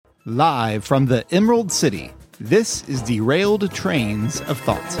Live from the Emerald City, this is Derailed Trains of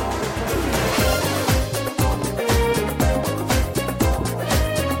Thought.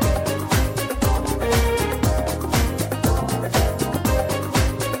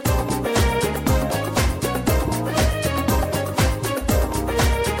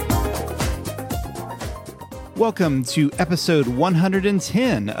 Welcome to episode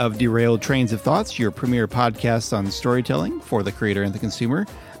 110 of Derailed Trains of Thoughts, your premier podcast on storytelling for the creator and the consumer.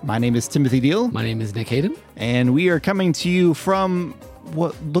 My name is Timothy Deal. My name is Nick Hayden. And we are coming to you from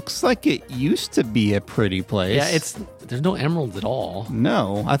what looks like it used to be a pretty place. Yeah, there's no emeralds at all.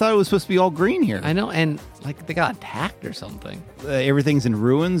 No, I thought it was supposed to be all green here. I know, and like they got attacked or something. Everything's in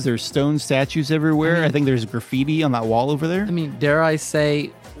ruins. There's stone statues everywhere. I think there's graffiti on that wall over there. I mean, dare I say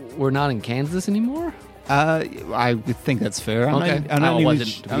we're not in Kansas anymore? I think that's fair. Okay. I'm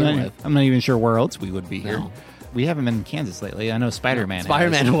not even sure where else we would be here. No. We haven't been in Kansas lately. I know Spider-Man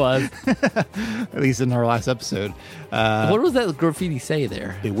was. At least in our last episode. What was that graffiti say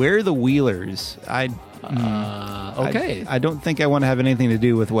there? Beware the Wheelers. Okay. I don't think I want to have anything to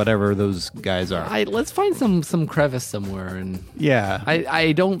do with whatever those guys are. Let's find some crevice somewhere, and yeah.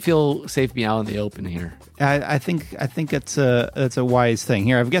 I don't feel safe being out in the open here. I think it's a wise thing.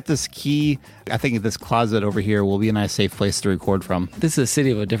 Here, I've got this key. I think this closet over here will be a nice safe place to record from. This is a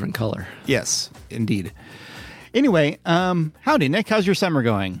city of a different color. Yes, indeed. Anyway, howdy, Nick. How's your summer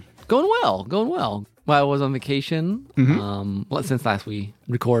going? Going well. Well, I was on vacation since last we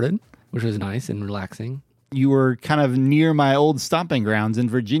recorded, which was nice and relaxing. You were kind of near my old stomping grounds in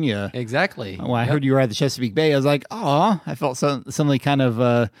Virginia. Exactly. When I heard you were at the Chesapeake Bay, I was like, oh, I felt suddenly kind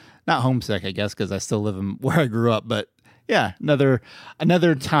of, not homesick, I guess, because I still live in where I grew up. But yeah, another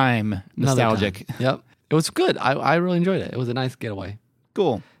time nostalgic. Yep. It was good. I really enjoyed it. It was a nice getaway.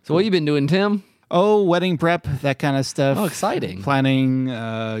 Cool. So what have you been doing, Tim? Oh, wedding prep, that kind of stuff. Oh, exciting. Planning,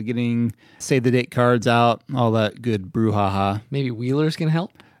 getting save the date cards out, all that good brouhaha. Maybe Wheelers can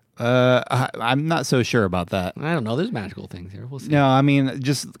help? I'm not so sure about that. I don't know. There's magical things here. We'll see. No, I mean,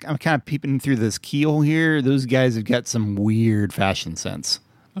 I'm kind of peeping through this keyhole here. Those guys have got some weird fashion sense.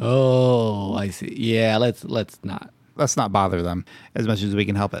 Oh, I see. Yeah, let's not. Let's not bother them as much as we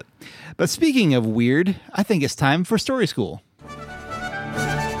can help it. But speaking of weird, I think it's time for Story School.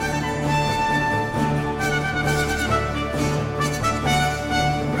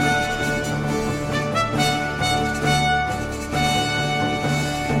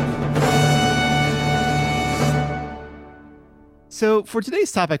 So for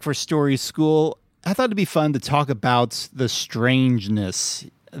today's topic for Story School, I thought it'd be fun to talk about the strangeness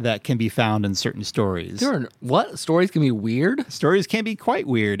that can be found in certain stories. What? Stories can be weird? Stories can be quite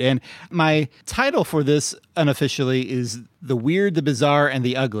weird. And my title for this unofficially is The Weird, the Bizarre, and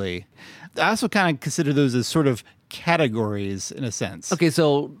the Ugly. I also kind of consider those as sort of categories in a sense. Okay,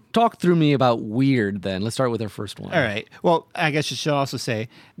 so talk through me about weird then. Let's start with our first one. All right. Well, I guess I should also say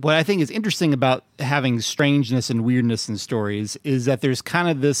what I think is interesting about having strangeness and weirdness in stories is that there's kind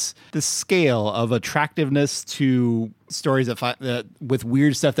of this scale of attractiveness to stories that with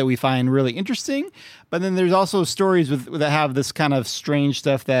weird stuff that we find really interesting, but then there's also stories that have this kind of strange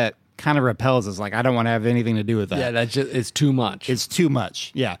stuff that kind of repels us. Like, I don't want to have anything to do with that. Yeah, it's too much. It's too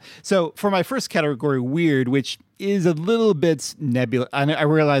much. Yeah. So for my first category, weird, which is a little bit nebulous. I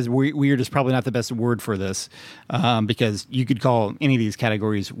realize weird is probably not the best word for this, because you could call any of these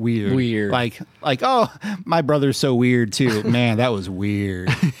categories weird. Weird. Like, oh, my brother's so weird too. Man, that was weird.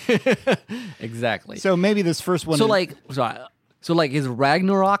 Exactly. So maybe this first one. So is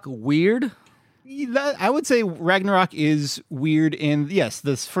Ragnarok weird? I would say Ragnarok is weird in, yes,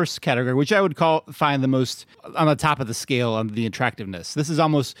 this first category, which I would find the most on the top of the scale on the attractiveness. This is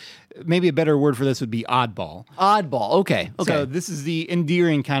almost, maybe a better word for this would be oddball. Oddball, okay. So this is the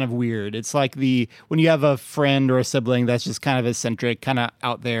endearing kind of weird. It's like when you have a friend or a sibling that's just kind of eccentric, kind of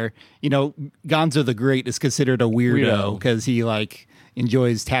out there. You know, Gonzo the Great is considered a weirdo because he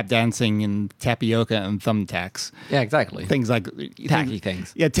enjoys tap dancing and tapioca and thumbtacks. Yeah, exactly. Things like tacky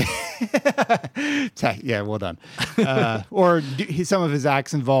things. Yeah, yeah. Well done. Or some of his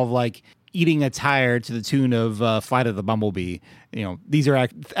acts involve like eating a tire to the tune of Flight of the Bumblebee. You know, these are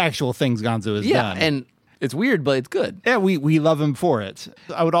actual things Gonzo has done. Yeah, and it's weird, but it's good. Yeah, we love him for it.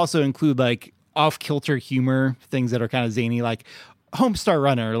 I would also include like off-kilter humor, things that are kind of zany, like Homestar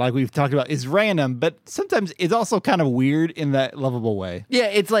Runner, like we've talked about, is random, but sometimes it's also kind of weird in that lovable way. Yeah,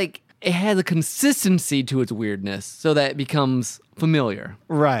 it's like it has a consistency to its weirdness so that it becomes familiar.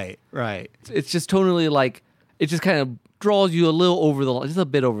 Right. It's just totally like, it just kind of draws you a little over the line, just a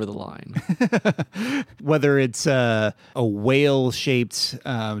bit over the line. Whether it's a whale-shaped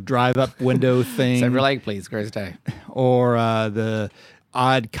drive-up window thing. Save your leg, please, Thursday. Or the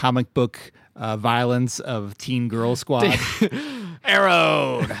odd comic book violence of Teen Girl Squad.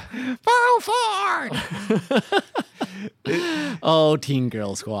 Arrowed. Pearl Ford! Oh, Teen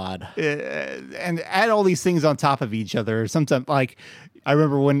Girl Squad. And add all these things on top of each other. Sometimes, like, I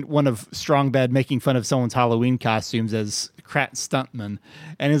remember when one of Strong Bad making fun of someone's Halloween costumes as Krat Stuntman,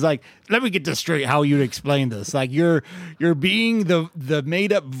 and he's like, "Let me get this straight. How you'd explain this? Like, you're being the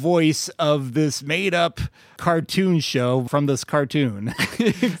made up voice of this made up cartoon show from this cartoon."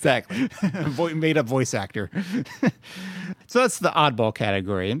 Exactly. Made up voice actor. So that's the oddball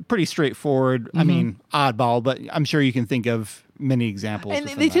category, and pretty straightforward. I mean, oddball, but I'm sure you can think of many examples. And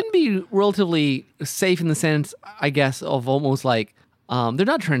they tend to be relatively safe in the sense, I guess, of almost like they're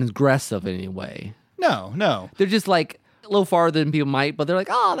not transgressive in any way. No. They're just like a little farther than people might, but they're like,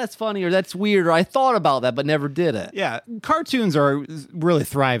 oh, that's funny, or that's weird, or I thought about that but never did it. Yeah, cartoons are really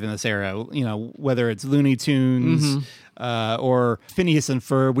thrive in this era. You know, whether it's Looney Tunes or Phineas and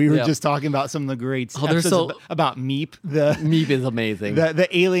Ferb. We were just talking about some of the great episodes about Meep. Meep is amazing. The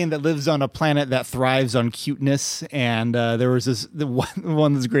alien that lives on a planet that thrives on cuteness. And there was one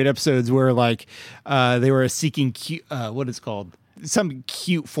of those great episodes where like they were seeking cute. What is it called? Some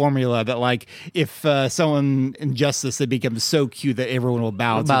cute formula that, like, if someone injustice, they become so cute that everyone will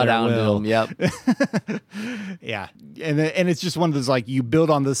bow down to them. Yep. Yeah, and it's just one of those, like, you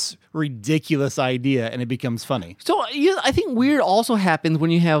build on this ridiculous idea and it becomes funny. So I think weird also happens when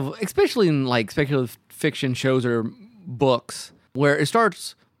you have, especially in like speculative fiction shows or books, where it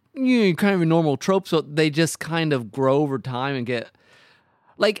starts kind of a normal trope, so they just kind of grow over time and get.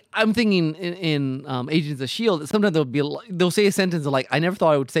 Like, I'm thinking in Agents of S.H.I.E.L.D., sometimes they'll say a sentence of like, I never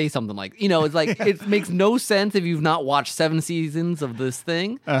thought I would say something like, it's like, it makes no sense if you've not watched 7 seasons of this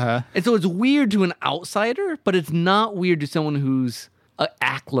thing. Uh-huh. And so it's weird to an outsider, but it's not weird to someone who's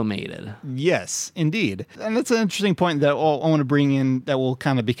acclimated. Yes, indeed. And that's an interesting point that I want to bring in that will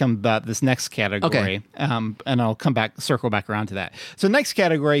kind of become about this next category. Okay. And I'll circle back around to that. So next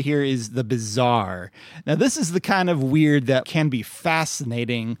category here is the bizarre. Now, this is the kind of weird that can be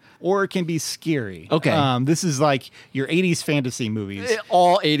fascinating or it can be scary. Okay. This is like your 80s fantasy movies.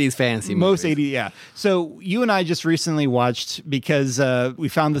 All 80s fantasy movies. Most 80s, yeah. So you and I just recently watched, because we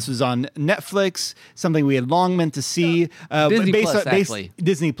found this was on Netflix, something we had long meant to see. Disney Plus, actually.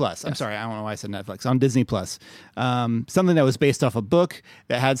 Disney Plus. I'm sorry, I don't know why I said Netflix. On Disney Plus. Something that was based off a book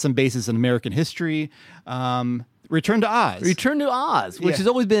that had some basis in American history. Return to Oz. Return to Oz, which has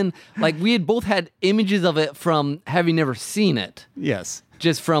always been, like, we had both had images of it from having never seen it. Yes.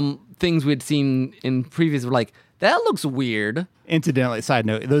 Just from things we'd seen in previous, like, that looks weird. Incidentally, side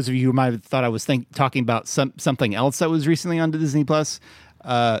note, those of you who might have thought I was talking about something else that was recently on Disney Plus,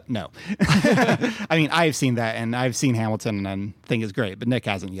 no. I mean, I've seen that, and I've seen Hamilton, and I think it's great, but Nick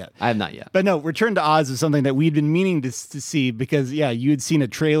hasn't yet. I have not yet. But no, Return to Oz is something that we'd been meaning to see, because, yeah, you had seen a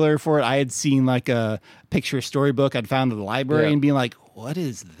trailer for it. I had seen, like, a picture storybook I'd found in the library and being like, what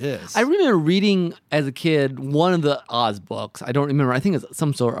is this? I remember reading as a kid one of the Oz books. I don't remember. I think it's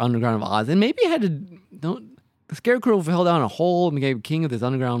some sort of Underground of Oz. And maybe I had to... The Scarecrow fell down a hole and became king of this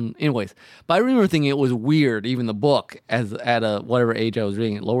underground. Anyways, but I remember thinking it was weird, even the book, as at a whatever age I was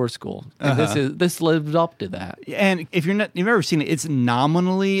reading at lower school. And this lived up to that. And if you've ever seen it, it's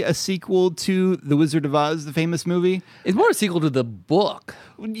nominally a sequel to The Wizard of Oz, the famous movie. It's more a sequel to the book.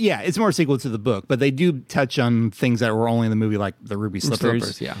 Yeah, it's more a sequel to the book, but they do touch on things that were only in the movie, like the Ruby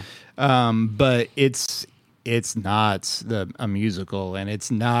Slippers. Yeah. But it's not a musical, and it's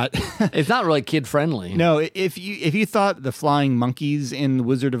not it's not really kid friendly. No, if you thought the flying monkeys in The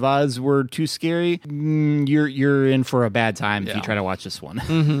Wizard of Oz were too scary, you're in for a bad time if you try to watch this one.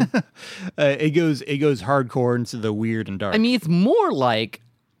 It goes hardcore into the weird and dark. I mean, it's more like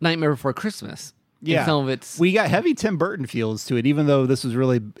Nightmare Before Christmas. Yeah, some of it's we got heavy Tim Burton feels to it, even though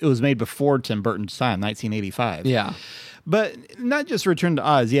it was made before Tim Burton's time, 1985. Yeah, but not just Return to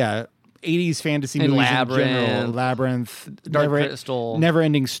Oz. Yeah. 80s fantasy and movies Labyrinth, in general. Labyrinth, Dark Crystal.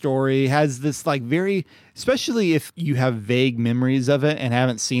 Never-ending Story has this, like, very, especially if you have vague memories of it and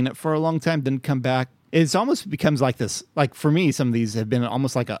haven't seen it for a long time, then come back. It's almost becomes like this, like, for me, some of these have been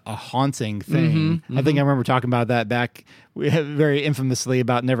almost like a haunting thing. I think I remember talking about that back very infamously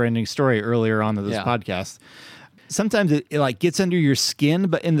about Never-ending Story earlier on in this podcast. Sometimes it like gets under your skin,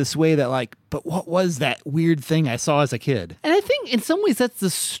 but in this way that, like, but what was that weird thing I saw as a kid? And I think in some ways that's the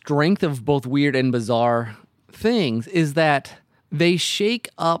strength of both weird and bizarre things, is that they shake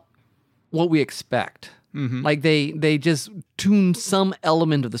up what we expect. Like they just tune some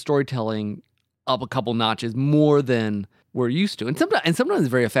element of the storytelling up a couple notches more than we're used to. And sometimes it's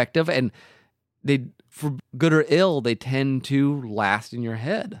very effective, and they, for good or ill, they tend to last in your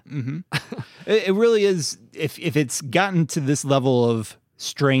head. It really is. If it's gotten to this level of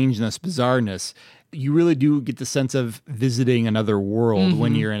strangeness, bizarreness, you really do get the sense of visiting another world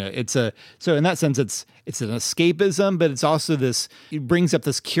when you're in it. So in that sense, it's an escapism, but it's also it brings up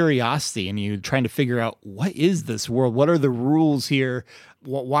this curiosity, and you trying to figure out, what is this world? What are the rules here?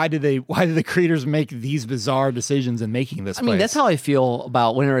 Why did the creators make these bizarre decisions in making this place? I mean, that's how I feel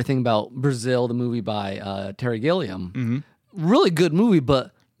about whenever I think about Brazil, the movie by Terry Gilliam. Really good movie,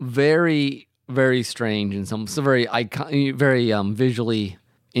 but very, very strange and so very visually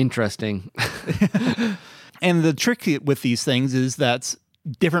interesting. And the trick with these things is that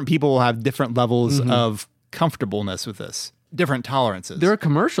different people will have different levels of comfortableness with this, different tolerances. There are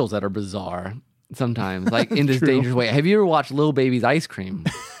commercials that are bizarre sometimes, like in this dangerous way. Have you ever watched Little Baby's Ice Cream?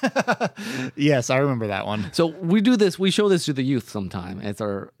 Yes, I remember that one. So we show this to the youth sometime. It's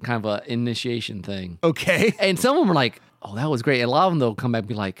our kind of a initiation thing. Okay. And some of them are like, oh, that was great. And a lot of them, they'll come back and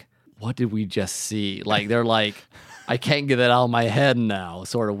be like, what did we just see? Like, they're like, I can't get that out of my head now.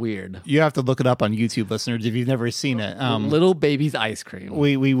 Sort of weird. You have to look it up on YouTube, listeners, if you've never seen it. Little Baby's Ice Cream.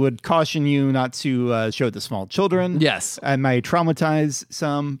 We would caution you not to show it to small children. Yes. I might traumatize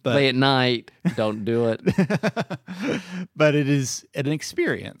some, but Play at night. Don't do it. but it is an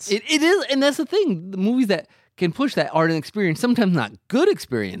experience. It is. And that's the thing. The movies that can push that art and experience, sometimes not good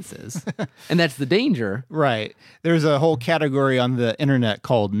experiences. And that's the danger. Right. There's a whole category on the internet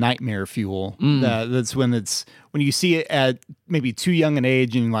called nightmare fuel. That's when you see it at maybe too young an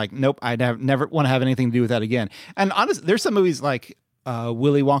age and you're like, nope, never want to have anything to do with that again. And honestly, there's some movies like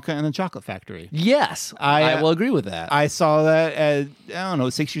Willy Wonka and the Chocolate Factory. Yes, I will agree with that. I saw that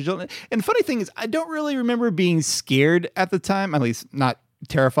at, 6 years old. And the funny thing is, I don't really remember being scared at the time, at least not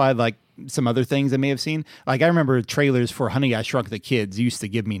terrified like some other things I may have seen. Like, I remember trailers for Honey, I Shrunk the Kids used to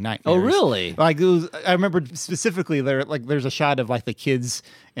give me nightmares. Oh, really? Like, I remember specifically there's a shot of like the kids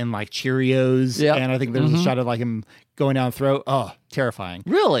and like Cheerios. Yep. And I think there's a shot of like him going down the throat. Oh, terrifying.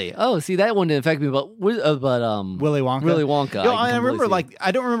 Really? Oh, see, that one didn't affect me, but Willy Wonka. Willy Wonka. I remember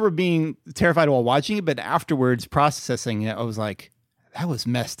I don't remember being terrified while watching it, but afterwards processing it, I was like, that was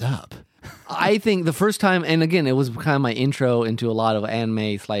messed up. I think the first time, and again, it was kind of my intro into a lot of anime /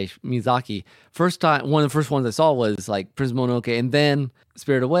 Miyazaki. One of the first ones I saw was like Princess Mononoke, and then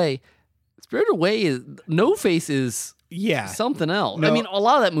Spirited Away. Spirited Away is No Face is something else. No. I mean, a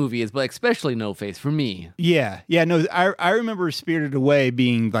lot of that movie is, but especially No Face for me. Yeah. No, I remember Spirited Away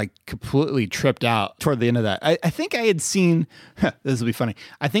being like completely tripped out toward the end of that. I think I had seen, this will be funny.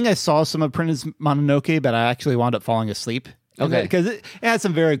 I think I saw some of Princess Mononoke, but I actually wound up falling asleep. Okay. Because it had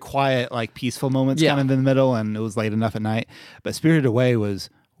some very quiet, like peaceful moments kind of in the middle, and it was late enough at night. But Spirited Away was,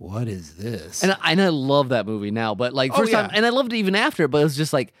 what is this? And I love that movie now, but like first time, and I loved it even after, but it was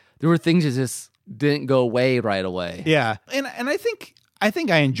just like, there were things that just didn't go away right away. Yeah. And I think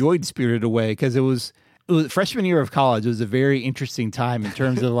I enjoyed Spirited Away because it was freshman year of college. It was a very interesting time in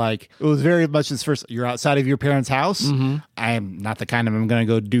terms of like, it was very much this first, you're outside of your parents' house. I am not the kind of, I'm going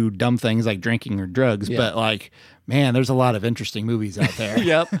to go do dumb things like drinking or drugs, but like, man, there's a lot of interesting movies out there.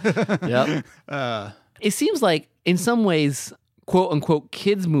 Yep. It seems like in some ways, quote unquote,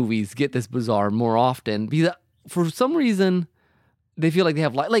 kids movies get this bizarre more often because for some reason they feel like they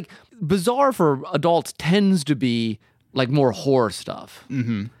have like bizarre for adults tends to be like more horror stuff.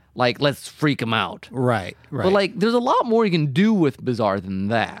 Like, let's freak them out. Right. But like, there's a lot more you can do with bizarre than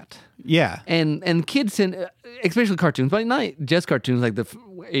that. Yeah. And kids tend, especially cartoons, but not just cartoons, like the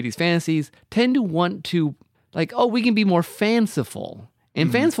 80s fantasies, tend to want to, like, oh, we can be more fanciful. And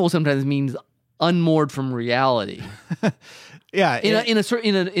fanciful sometimes means unmoored from reality. Yeah. In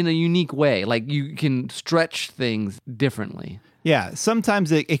a unique way. Like, you can stretch things differently. Yeah.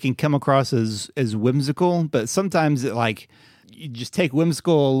 Sometimes it can come across as whimsical, but sometimes it like, you just take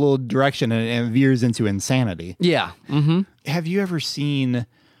whimsical a little direction and it veers into insanity. Yeah. Mm-hmm. Have you ever seen...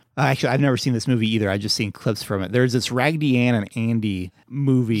 actually, I've never seen this movie either. I've just seen clips from it. There's this Raggedy Ann and Andy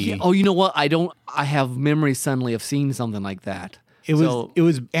movie. Yeah. Oh, you know what? I have memories suddenly of seeing something like that. It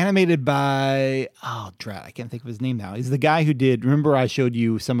was animated by, I can't think of his name now. He's the guy who did, remember I showed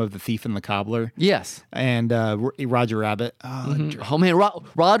you some of The Thief and the Cobbler? Yes. And Roger Rabbit. Oh man,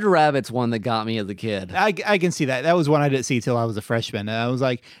 Roger Rabbit's one that got me as a kid. I can see that. That was one I didn't see till I was a freshman. And I was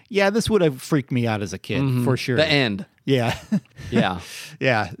like, yeah, this would have freaked me out as a kid, for sure. The end. Yeah. Yeah.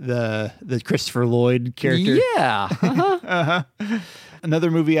 Yeah. The Christopher Lloyd character. Yeah. Uh-huh.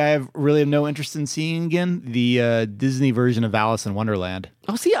 Another movie I have really no interest in seeing again, the Disney version of Alice in Wonderland.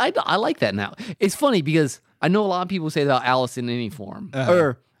 Oh, see, I like that now. It's funny because I know a lot of people say about Alice in any form.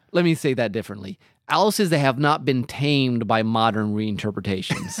 Or let me say that differently. Alice's that have not been tamed by modern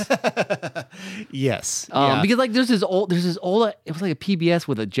reinterpretations. Yes. Because like there's this old, it was like a PBS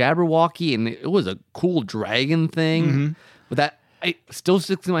with a Jabberwocky and it was a cool dragon thing. With that, it still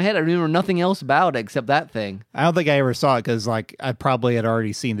sticks in my head. I remember nothing else about it except that thing. I don't think I ever saw it because, like, I probably had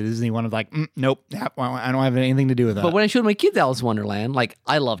already seen the Disney one of like, nope, I don't have anything to do with that. But when I showed my kids Alice in Wonderland, like,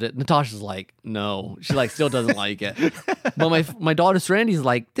 I loved it. Natasha's like, no. She, like, still doesn't like it. But my daughter Serendity's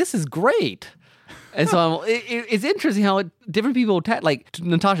like, this is great. And so it's interesting how different people like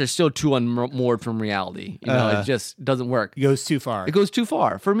Natasha's still too unmoored from reality. You know, it just doesn't work. It goes too far. It goes too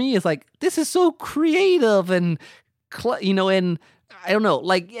far. For me, it's like, this is so creative and, you know, and I don't know,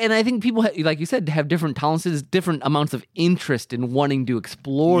 like, and I think people, like you said, have different tolerances, different amounts of interest in wanting to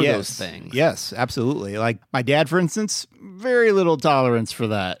explore those things. Yes, absolutely. Like my dad, for instance, very little tolerance for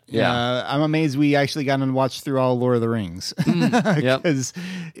that. Yeah. I'm amazed we actually got to watch through all Lord of the Rings. Because,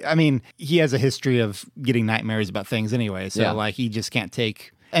 I mean, he has a history of getting nightmares about things anyway. So, like, he just can't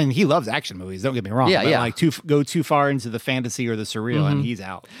take... And he loves action movies, don't get me wrong. But like, go too far into the fantasy or the surreal, and he's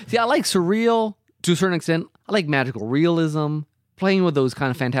out. See, I like surreal to a certain extent. I like magical realism. Playing with those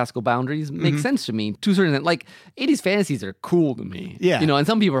kind of fantastical boundaries makes sense to me to a certain extent. Like, 80s fantasies are cool to me. Yeah. You know, and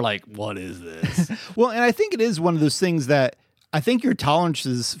some people are like, what is this? Well, and I think it is one of those things that I think your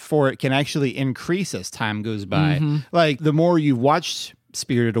tolerances for it can actually increase as time goes by. Like, the more you've watched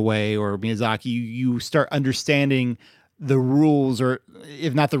Spirited Away or Miyazaki, you start understanding the rules, or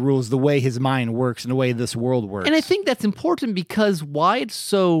if not the rules, the way his mind works and the way this world works. And I think that's important because why it's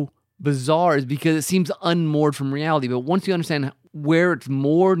so bizarre is because it seems unmoored from reality. But once you understand where it's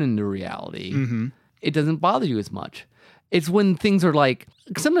moored into reality, it doesn't bother you as much. It's when things are like,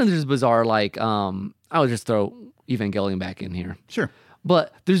 sometimes there's bizarre, like, I'll just throw Evangelion back in here. Sure.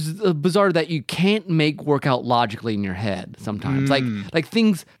 But there's a bizarre that you can't make work out logically in your head sometimes. Like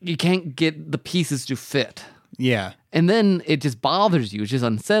things, you can't get the pieces to fit. Yeah. And then it just bothers you. It's just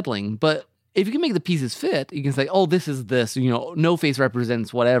unsettling. But if you can make the pieces fit, you can say, oh, this is this. You know, No Face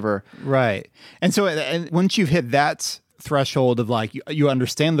represents whatever. Right. And so and once you've hit that threshold of like, you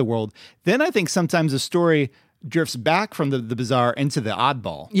understand the world, then I think sometimes a story drifts back from the bizarre into the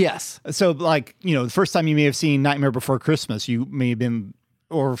oddball. Yes. So like, you know, the first time you may have seen Nightmare Before Christmas, you may have been...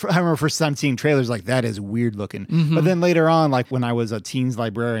 Or I remember first time seeing trailers like, that is weird looking. But then later on, like when I was a teens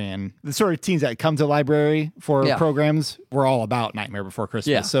librarian, the sort of teens that come to library for programs were all about Nightmare Before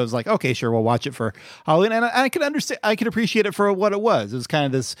Christmas. Yeah. So it was like, okay, sure, we'll watch it for Halloween. And I could understand, I could appreciate it for what it was. It was kind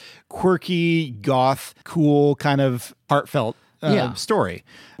of this quirky, goth, cool, kind of heartfelt story.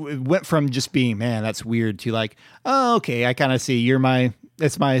 It went from just being, man, that's weird, to like, oh, okay, I kind of see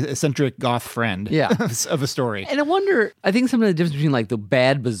it's my eccentric goth friend of a story. And I think some of the difference between like the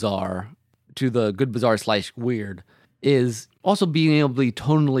bad bizarre to the good bizarre / weird is also being able to be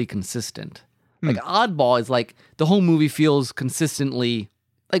tonally consistent. Like oddball is like the whole movie feels consistently,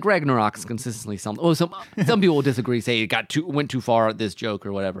 like Ragnarok's consistently something. Oh, some people will disagree, say it went too far at this joke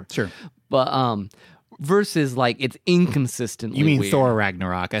or whatever. Sure. But versus like it's inconsistently You mean weird. Thor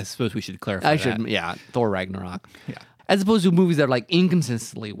Ragnarok? I suppose we should clarify that. Thor Ragnarok. Yeah. As opposed to movies that are like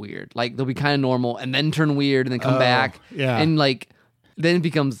inconsistently weird. Like they'll be kind of normal and then turn weird and then come back. Yeah. And like then it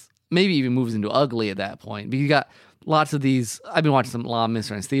becomes maybe even moves into ugly at that point. But you got lots of these. I've been watching a lot of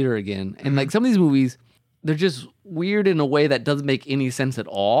Mystery Science Theater again. And like some of these movies, they're just weird in a way that doesn't make any sense at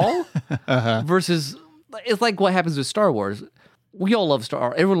all. Versus it's like what happens with Star Wars. We all love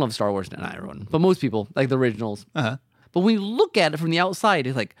everyone loves Star Wars, not everyone, but most people, like the originals. But when you look at it from the outside,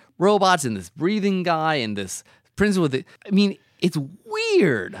 it's like robots and this breathing guy and this prince with it. I mean, it's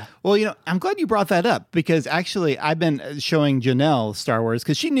weird. Well, you know, I'm glad you brought that up because actually I've been showing Janelle Star Wars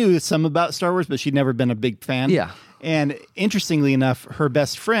because she knew some about Star Wars, but she'd never been a big fan. Yeah. And interestingly enough, her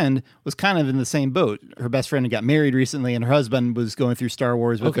best friend was kind of in the same boat. Her best friend had got married recently, and her husband was going through Star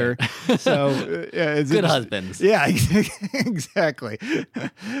Wars with her. So it's good husbands. Yeah, exactly.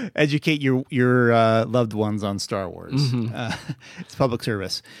 Educate your loved ones on Star Wars. It's public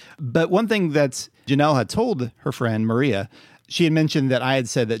service. But one thing that Janelle had told her friend Maria, she had mentioned that I had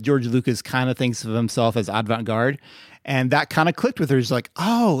said that George Lucas kind of thinks of himself as avant-garde. And that kind of clicked with her. She's like,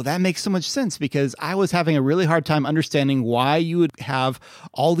 oh, that makes so much sense because I was having a really hard time understanding why you would have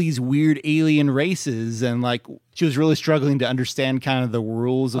all these weird alien races. And like, she was really struggling to understand kind of the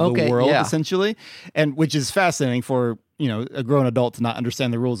rules of the world, essentially. And which is fascinating for, you know, a grown adult to not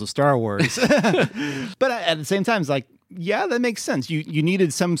understand the rules of Star Wars. But at the same time, it's like, yeah, that makes sense. You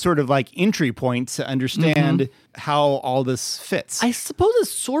needed some sort of like entry point to understand how all this fits. I suppose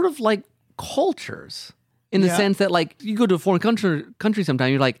it's sort of like cultures. In the sense that, like, you go to a foreign country sometime,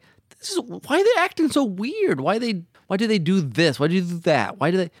 you're like, why are they acting so weird? Why do they do this? Why do they do that?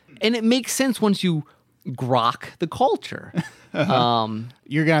 Why do they? And it makes sense once you grok the culture. You're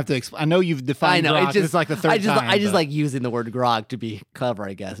gonna have to explain. I know you've defined. I know grok. It's like the third time. I just like using the word grok to be clever,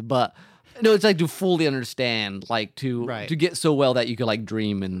 I guess. But No, it's like to fully understand, like to Right. get so well that you could like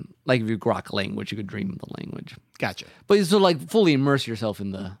dream and like if you grok language, you could dream the language. Gotcha. But you still like fully immerse yourself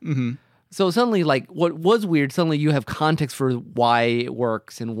in the. Mm-hmm. So suddenly, like what was weird, suddenly you have context for why it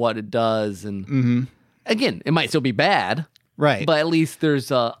works and what it does, and again, it might still be bad, Right. but at least there's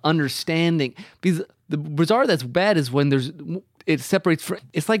understanding. Because the bizarre that's bad is when it separates.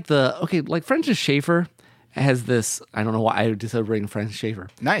 It's like like Francis Schaeffer has this. I don't know why I just bring Francis Schaeffer.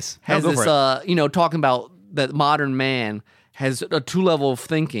 Nice. Has Go this, for it. talking about that modern man has a two level of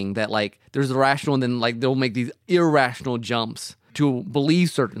thinking that like there's the rational and then like they'll make these irrational jumps to believe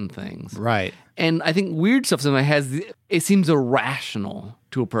certain things. Right. And I think weird stuff sometimes it seems irrational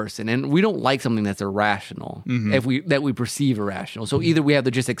to a person, and we don't like something that's irrational that we perceive irrational. So either we have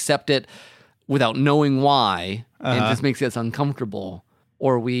to just accept it without knowing why, and it just makes us uncomfortable,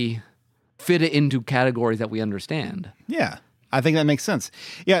 or we fit it into categories that we understand. Yeah. I think that makes sense.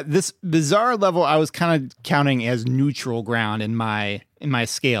 Yeah, this bizarre level I was kind of counting as neutral ground in my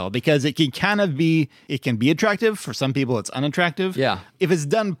scale because it can be attractive. For some people, it's unattractive. Yeah. If it's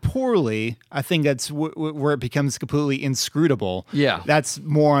done poorly, I think that's where it becomes completely inscrutable. Yeah. That's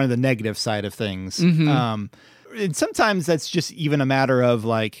more on the negative side of things. And sometimes that's just even a matter of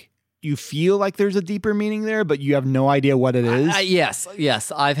like, you feel like there's a deeper meaning there, but you have no idea what it is.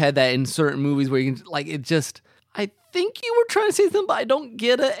 Yes. I've had that in certain movies where you can, like, it just, I think you were trying to say something, but I don't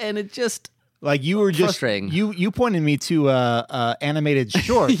get it, and it just like you were just frustrating. You pointed me to animated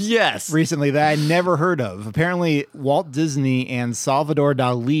shorts Yes. recently that I never heard of. Apparently, Walt Disney and Salvador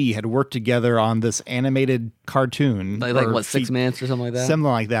Dali had worked together on this animated cartoon, like what, 6 minutes or something like that?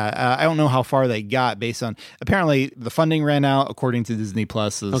 Something like that. I don't know how far they got based on. Apparently, the funding ran out. According to Disney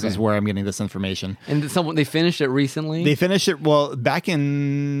Plus, this is where I'm getting this information. And they finished it recently. They finished it back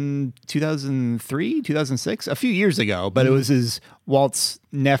in 2003, 2006, a few years ago. But it was Walt's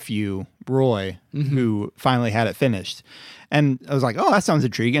nephew Roy who finally had it finished. And I was like, oh, that sounds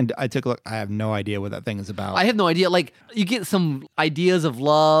intriguing. I took a look. I have no idea what that thing is about. I have no idea. Like, you get some ideas of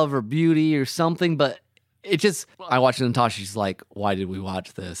love or beauty or something, but it just, I watched it and Natasha, she's like, why did we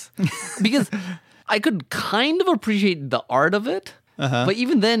watch this? Because I could kind of appreciate the art of it, but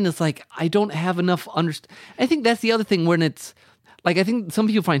even then, it's like, I don't have enough I think that's the other thing when it's, like, I think some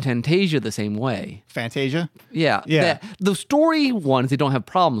people find Fantasia the same way. Fantasia? Yeah. The story ones they don't have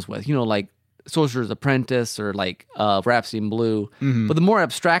problems with, like Sorcerer's Apprentice or like Rhapsody in Blue. But the more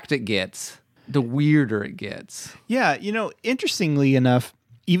abstract it gets, the weirder it gets. Yeah, interestingly enough,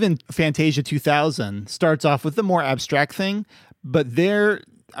 even Fantasia 2000 starts off with the more abstract thing, but I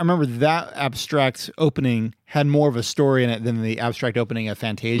remember that abstract opening had more of a story in it than the abstract opening of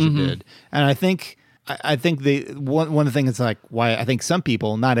Fantasia did. And I think one of the things like why I think some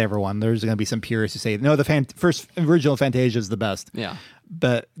people, not everyone, there's going to be some purists who say no, the first original Fantasia is the best. Yeah.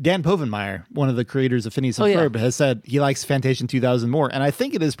 But Dan Povenmire, one of the creators of Phineas and Ferb, has said he likes Fantasia 2000 more, and I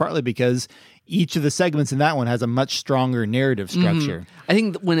think it is partly because each of the segments in that one has a much stronger narrative structure. I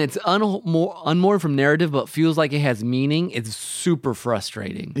think when it's unmoored from narrative but feels like it has meaning, it's super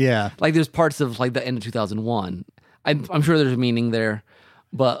frustrating. Yeah. Like there's parts of like the end of 2001. I'm sure there's a meaning there,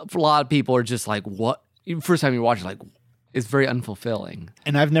 but for a lot of people are just like, what? First time you watch it, like, it's very unfulfilling.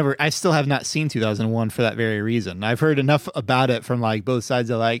 And I still have not seen 2001 for that very reason. I've heard enough about it from like both sides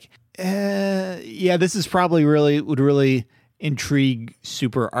of like, this is probably would really intrigue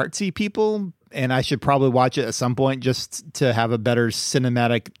super artsy people, and I should probably watch it at some point just to have a better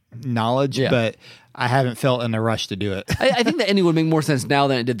cinematic knowledge, but I haven't felt in a rush to do it. I think the ending would make more sense now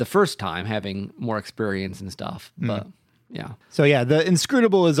than it did the first time, having more experience and stuff, but... Yeah. So yeah, the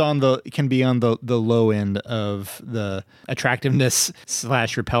inscrutable can be on the low end of the attractiveness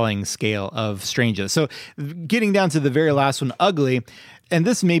 / repelling scale of strangeness. So getting down to the very last one, ugly, and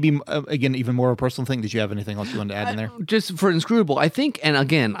this may be again even more of a personal thing. Did you have anything else you wanted to add in there? Just for inscrutable, I think, and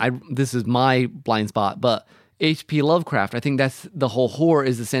again, this is my blind spot, but H.P. Lovecraft, I think that's the whole horror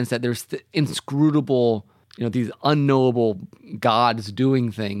is the sense that there's the inscrutable, these unknowable gods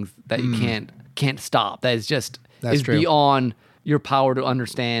doing things that you can't stop. That is just. Is true. Beyond your power to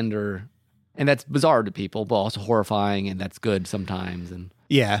understand, and that's bizarre to people, but also horrifying, and that's good sometimes. And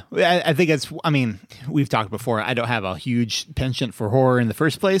yeah, I think we've talked before. I don't have a huge penchant for horror in the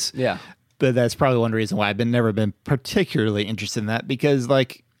first place. Yeah, but that's probably one reason why I've never been particularly interested in that, because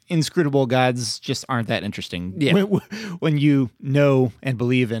like inscrutable gods just aren't that interesting. Yeah, when you know and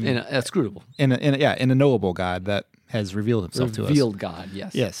believe in a inscrutable, in a knowable God that has revealed himself to us. Revealed God,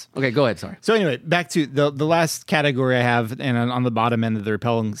 yes. Yes. Okay, go ahead, sorry. So anyway, back to the last category I have, and on the bottom end of the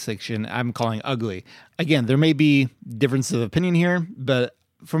repelling section, I'm calling ugly. Again, there may be difference of opinion here, but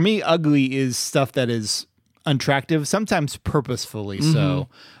for me, ugly is stuff that is unattractive, sometimes purposefully so.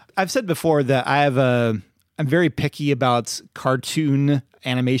 I've said before that I'm very picky about cartoon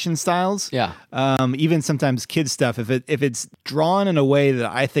animation styles. Yeah. Even sometimes kids stuff. If it's drawn in a way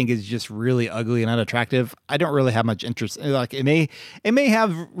that I think is just really ugly and unattractive, I don't really have much interest. Like it may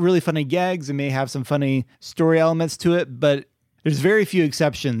have really funny gags, it may have some funny story elements to it, but there's very few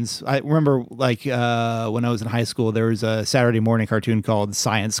exceptions. I remember like when I was in high school, there was a Saturday morning cartoon called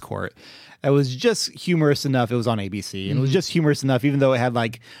Science Court. It was just humorous enough. It was on ABC, and it was just humorous enough, even though it had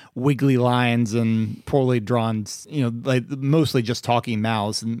like wiggly lines and poorly drawn, like mostly just talking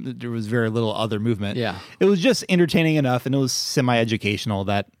mouths, and there was very little other movement. Yeah. It was just entertaining enough, and it was semi-educational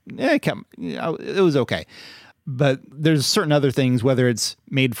that it was okay. But there's certain other things, whether it's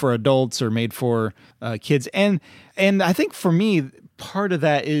made for adults or made for kids, and I think for me, part of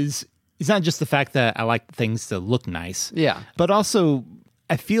that is it's not just the fact that I like things to look nice, but also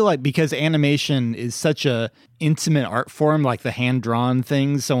I feel like because animation is such a intimate art form, like the hand-drawn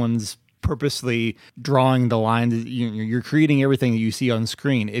things, someone's purposely drawing the lines, you're creating everything that you see on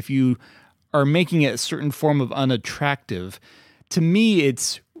screen. If you are making it a certain form of unattractive, to me,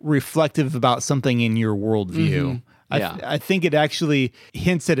 it's reflective about something in your worldview. I think it actually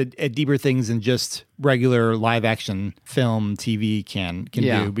hints at deeper things than just regular live action film, TV can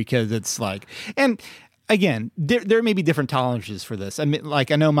do, because it's like, and again, there may be different tolerances for this. I mean,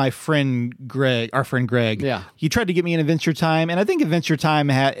 like I know our friend Greg, he tried to get me in Adventure Time, and I think Adventure Time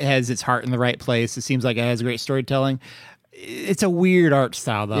has its heart in the right place. It seems like it has great storytelling. It's a weird art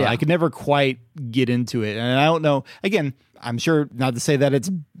style, though. I could never quite get into it, and I don't know. Again, I'm sure not to say that it's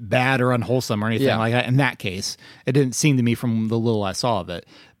bad or unwholesome or anything like that. In that case, it didn't seem to me from the little I saw of it,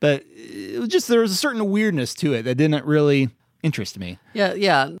 but it was just there was a certain weirdness to it that didn't really interest me.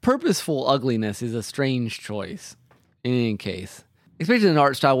 Yeah. Purposeful ugliness is a strange choice in any case, especially in an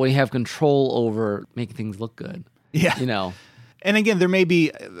art style where you have control over making things look good. Yeah. And again, there may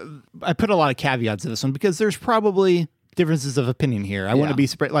be, I put a lot of caveats to this one because there's probably differences of opinion here. I wouldn't be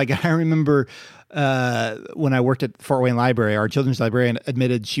surprised. Like I remember when I worked at Fort Wayne Library, our children's librarian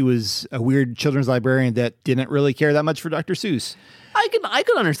admitted she was a weird children's librarian that didn't really care that much for Dr. Seuss. I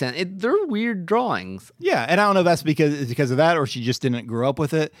could understand it. They're weird drawings. Yeah, and I don't know if that's because of that or she just didn't grow up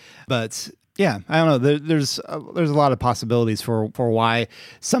with it. But yeah, I don't know. There's a lot of possibilities for why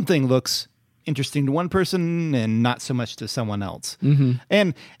something looks interesting to one person and not so much to someone else. Mm-hmm.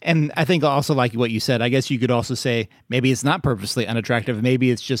 And I think also like what you said, I guess you could also say maybe it's not purposely unattractive.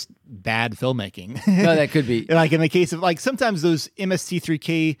 Maybe it's just bad filmmaking. No, that could be. Like in the case of like sometimes those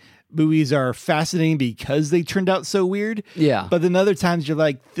MST3K movies are fascinating because they turned out so weird. Yeah. But then other times you're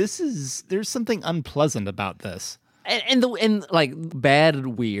like, there's something unpleasant about this. And like bad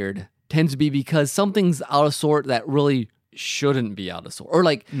weird tends to be because something's out of sort that really shouldn't be out of sort, or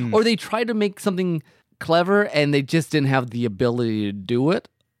like, or they try to make something clever and they just didn't have the ability to do it,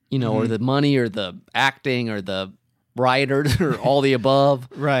 or the money or the acting or the writers or all the above.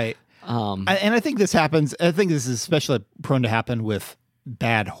 Right. And I think this happens. I think this is especially prone to happen with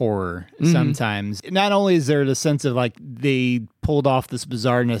bad horror sometimes. Not only is there the sense of like they pulled off this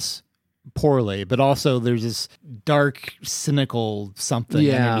bizarreness poorly, but also there's this dark, cynical something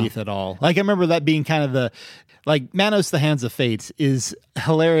underneath it all. Like I remember that being kind of like Manos the Hands of Fate is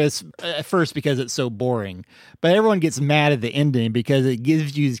hilarious at first because it's so boring, but everyone gets mad at the ending because it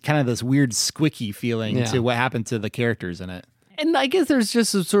gives you kind of this weird squicky feeling to what happened to the characters in it. And I guess there's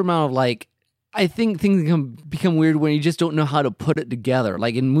just a certain amount of like, I think things can become weird when you just don't know how to put it together.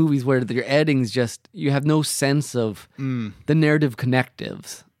 Like in movies where your editing's just, you have no sense of the narrative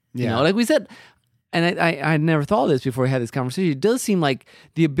connectives. Like we said, and I never thought of this before we had this conversation. It does seem like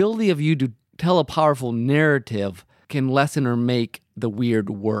the ability of you to tell a powerful narrative can lessen or make the weird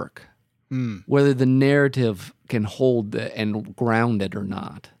work. Whether the narrative can hold and ground it or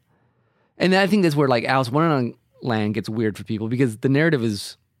not. And I think that's where like Alice in Wonderland gets weird for people because the narrative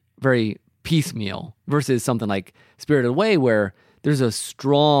is very piecemeal versus something like Spirited Away where there's a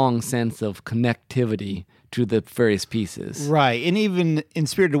strong sense of connectivity to the various pieces. Right. And even in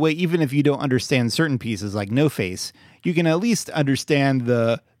Spirited Away, even if you don't understand certain pieces like No Face, you can at least understand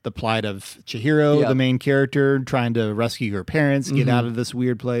the plight of Chihiro, the main character, trying to rescue her parents, get out of this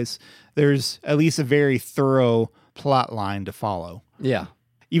weird place. There's at least a very thorough plot line to follow. Yeah.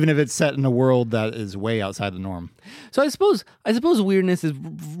 Even if it's set in a world that is way outside the norm. So I suppose weirdness is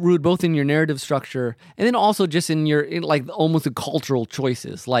rooted both in your narrative structure and then also just in like almost the cultural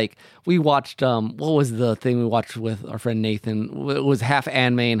choices. Like we watched, what was the thing we watched with our friend Nathan? It was half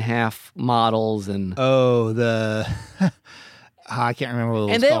anime and half models and I can't remember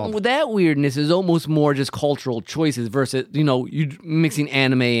what it was called. And that weirdness is almost more just cultural choices versus you mixing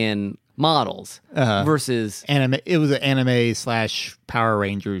anime and models versus anime. It was an anime / Power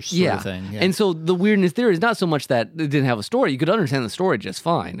Rangers sort of thing. Yeah. And so the weirdness there is not so much that it didn't have a story. You could understand the story just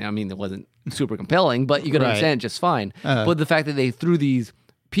fine. I mean, it wasn't super compelling, but you could understand it just fine. But the fact that they threw these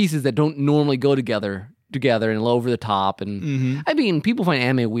pieces that don't normally go together and over the top, and I mean, people find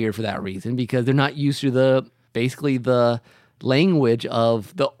anime weird for that reason because they're not used to the language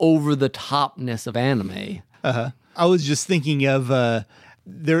of the over the topness of anime. I was just thinking of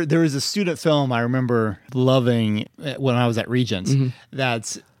there was a student film I remember loving when I was at Regents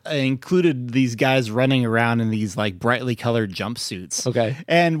that's included these guys running around in these like brightly colored jumpsuits. Okay.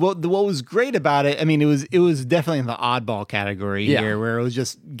 And what was great about it, I mean, it was definitely in the oddball category here, where it was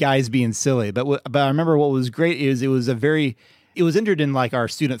just guys being silly. But I remember what was great is it was entered in like our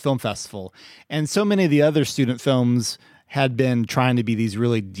student film festival, and so many of the other student films had been trying to be these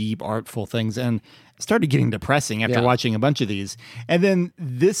really deep, artful things, and it started getting depressing after watching a bunch of these. And then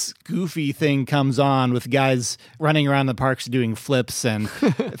this goofy thing comes on with guys running around the parks doing flips and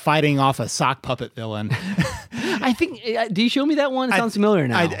fighting off a sock puppet villain. I think, do you show me that one? It sounds familiar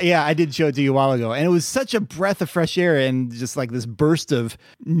now. I did show it to you a while ago. And it was such a breath of fresh air and just like this burst of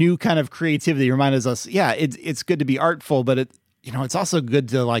new kind of creativity reminded us, it's good to be artful, but it's also good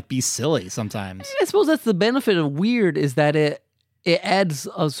to like be silly sometimes. I suppose that's the benefit of weird is that it adds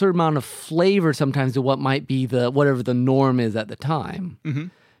a certain amount of flavor sometimes to what might be whatever the norm is at the time.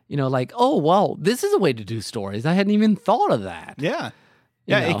 Like, oh, wow, this is a way to do stories. I hadn't even thought of that. Yeah.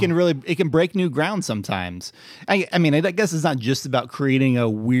 Yeah, it can break new ground sometimes. I mean, I guess it's not just about creating a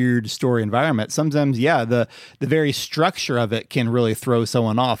weird story environment. Sometimes, the very structure of it can really throw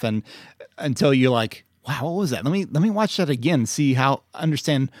someone off, and until you're like, wow, what was that? Let me watch that again,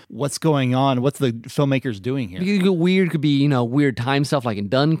 understand what's going on, what's the filmmakers doing here. Weird could be, weird time stuff like in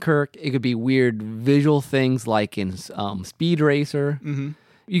Dunkirk. It could be weird visual things like in Speed Racer.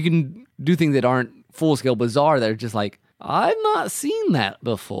 You can do things that aren't full-scale bizarre that are just like, I've not seen that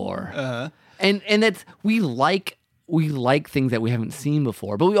before. And that's, we like things that we haven't seen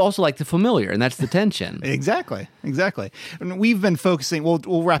before, but we also like the familiar, and that's the tension. Exactly. And we've been focusing,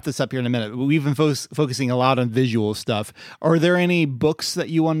 we'll wrap this up here in a minute, but we've been focusing a lot on visual stuff. Are there any books that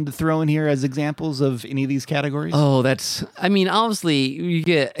you wanted to throw in here as examples of any of these categories? Oh, obviously you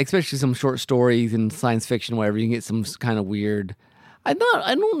get, especially some short stories in science fiction, whatever, you can get some kind of weird. I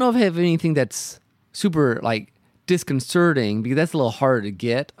don't know if I have anything that's super like disconcerting, because that's a little harder to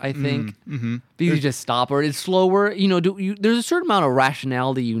get, I think. Because you just stop, or it's slower. There's a certain amount of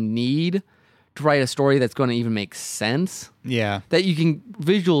rationality you need to write a story that's going to even make sense. Yeah. That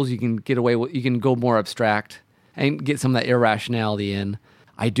visuals you can get away with, you can go more abstract and get some of that irrationality in.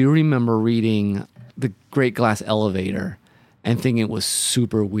 I do remember reading The Great Glass Elevator and thinking it was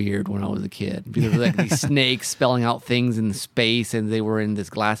super weird when I was a kid, because like these snakes spelling out things in space, and they were in this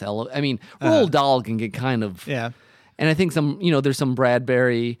glass elevator. I mean, Roald Dahl can get kind of And I think there's some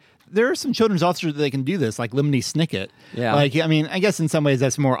Bradbury. There are some children's authors that can do this, like Lemony Snicket. Yeah, like I mean, I guess in some ways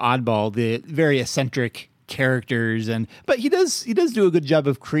that's more oddball, the very eccentric characters, but he does do a good job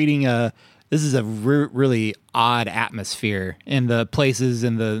of creating This is a really odd atmosphere in the places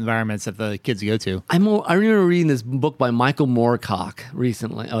and the environments that the kids go to. I remember reading this book by Michael Moorcock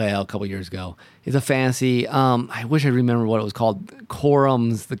recently. a couple years ago. It's a fantasy. I wish I remember what it was called.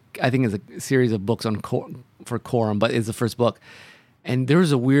 Quorum's. I think it's a series of books for Quorum, but it's the first book. And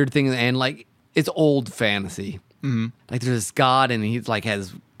there's a weird thing, and like it's old fantasy. Like there's this god, and he's like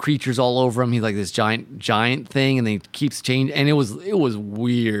has creatures all over him. He's like this giant thing, and then he keeps changing. And it was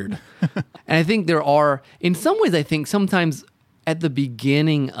weird. And I think there are, in some ways, I think sometimes at the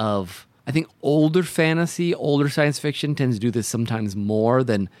beginning of, I think older fantasy, older science fiction tends to do this sometimes more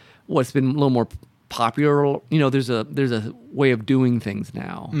than what's been a little more popular. There's a way of doing things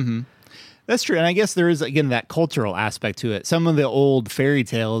now. That's true. And I guess there is, again, that cultural aspect to it. Some of the old fairy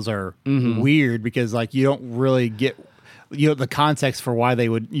tales are weird because like you don't really get the context for why they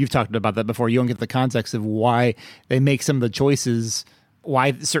would. You've talked about that before. You don't get the context of why they make some of the choices,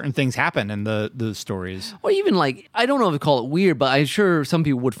 why certain things happen in the stories. Or even like, I don't know if we call it weird, but I'm sure some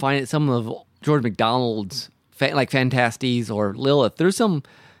people would find it, some of George MacDonald's like Fantasties or Lilith, there's some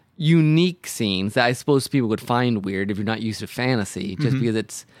unique scenes that I suppose people would find weird if you're not used to fantasy, just because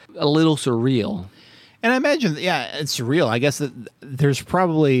it's a little surreal. And I imagine, it's surreal. I guess that there's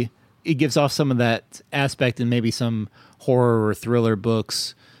probably, it gives off some of that aspect in maybe some horror or thriller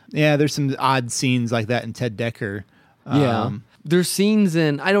books. Yeah, there's some odd scenes like that in Ted Dekker. There's scenes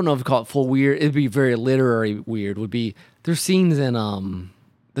in, I don't know if you call it full weird, it'd be very literary weird, there's scenes in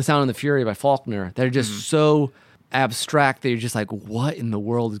The Sound and the Fury by Faulkner that are just so abstract that you're just like, what in the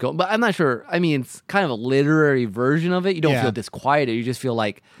world is going? But I'm not sure. I mean, it's kind of a literary version of it. You don't Yeah. feel disquieted. You just feel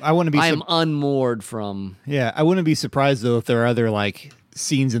like I wouldn't be I am unmoored from. Yeah, I wouldn't be surprised though if there are other like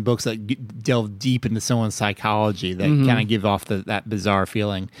scenes in books that delve deep into someone's psychology that kind of give off that bizarre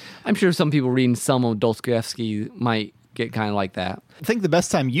feeling. I'm sure some people reading some of Dostoevsky might get kind of like that. I think the best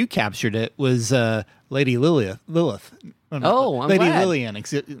time you captured it was Lady Lilith. Oh, I'm Lady glad. Lillian.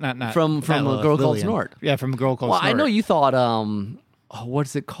 Not From not A Lilith, Girl Called Lillian. Snort. Yeah, from A Girl Called Well, Snort. I know you thought,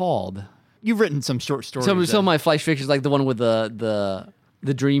 what's it called? You've written some short stories. Some that- of my flash fictions, like the one with the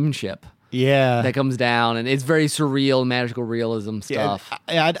dream ship yeah. that comes down, and it's very surreal, magical realism Yeah, stuff.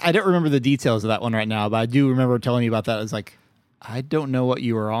 I don't remember the details of that one right now, but I do remember telling you about that. I was like, I don't know what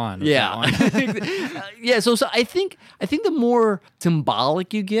you were on. with that Yeah, one. yeah. So I think the more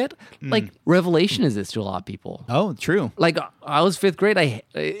symbolic you get, like Revelation is this to a lot of people. Oh, true. Like I was 5th grade,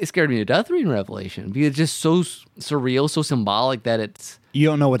 it scared me to death reading Revelation because it's just so surreal, so symbolic that it's You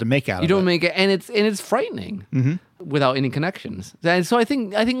don't know what to make out you of don't it. make it, and it's frightening without any connections. And so I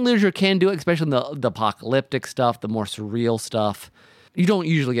think literature can do it, especially the apocalyptic stuff, the more surreal stuff. You don't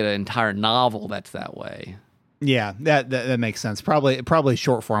usually get an entire novel that's that way. Yeah, that makes sense. Probably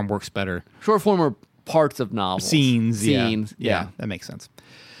short form works better. Short form are parts of novels, Scenes. Yeah, that makes sense.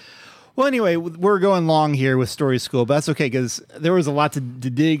 Well, anyway, we're going long here with Story School, but that's okay because there was a lot to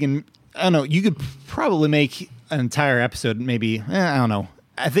dig, and I don't know. You could probably make an entire episode, maybe. I don't know.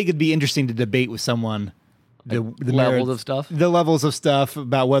 I think it'd be interesting to debate with someone the levels merits- of stuff? the levels of stuff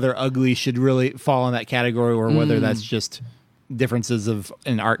about whether ugly should really fall in that category or whether that's just differences of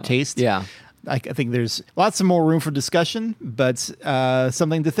an art taste. Yeah. I think there's lots of more room for discussion, but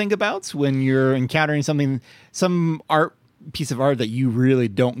something to think about when you're encountering some piece of art that you really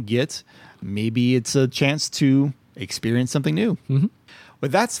don't get. Maybe it's a chance to experience something new. Mm-hmm.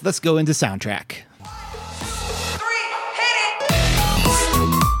 With that, let's go into soundtrack. 3, hit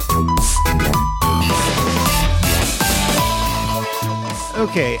it!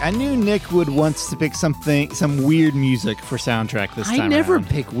 Okay, I knew Nick would want to pick some weird music for soundtrack this time I never around.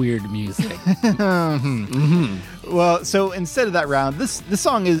 pick weird music. Well, so instead of that round, this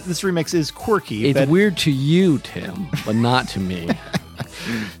remix is quirky. It's but weird to you, Tim, but not to me.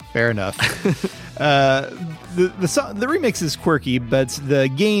 Fair enough. The remix is quirky, but the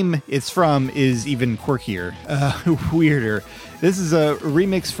game it's from is even quirkier, weirder. This is a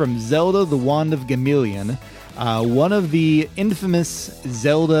remix from Zelda: The Wand of Gameleon, one of the infamous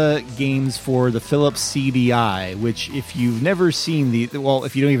Zelda games for the Philips CDI. Which, if you've never seen if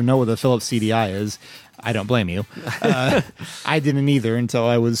you don't even know what the Philips CDI is, I don't blame you. I didn't either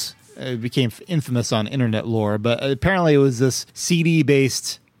until it became infamous on internet lore. But apparently, it was this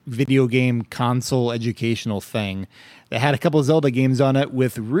CD-based video game console educational thing that had a couple of Zelda games on it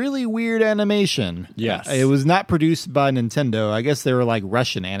with really weird animation. Yes. It was not produced by Nintendo. I guess they were like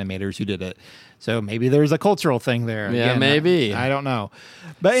Russian animators who did it. So maybe there's a cultural thing there. Yeah, maybe. I don't know.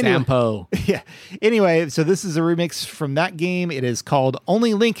 But anyway, Sampo. yeah. Anyway, so this is a remix from that game. It is called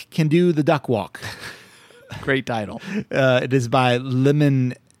Only Link Can Do the Duck Walk. Great title. It is by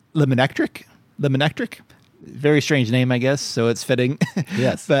Lemonectric. Very strange name, I guess, so it's fitting.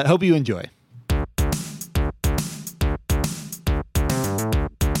 Yes. But hope you enjoy.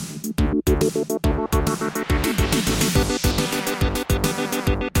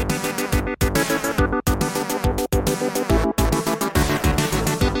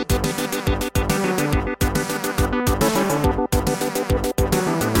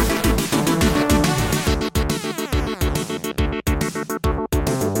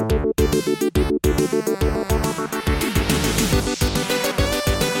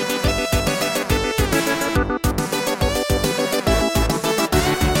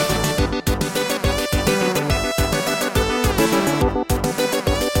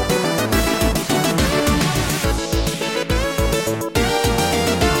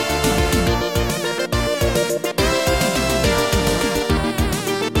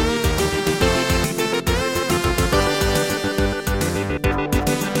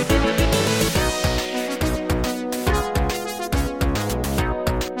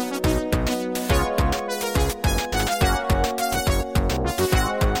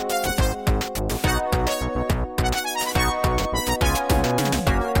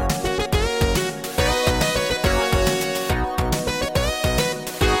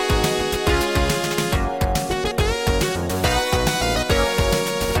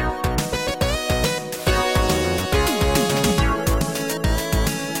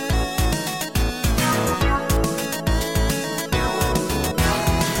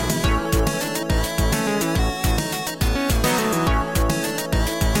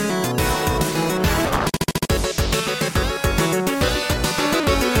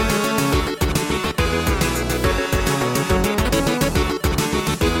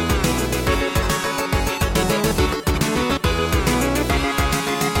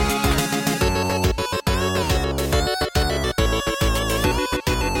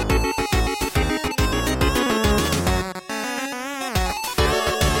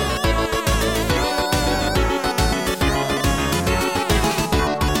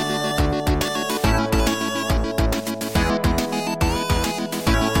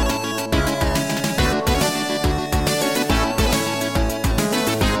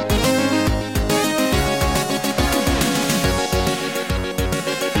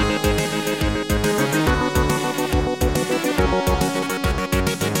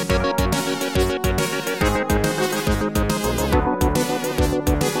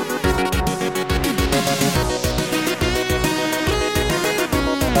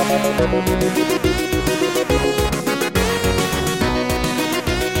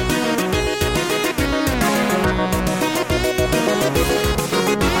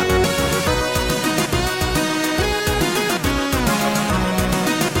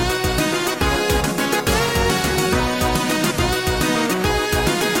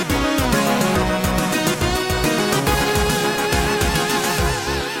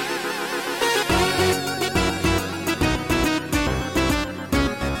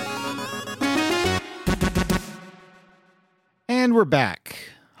 we're back.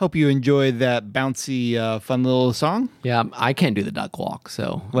 Hope you enjoyed that bouncy, fun little song. Yeah, I can't do the duck walk,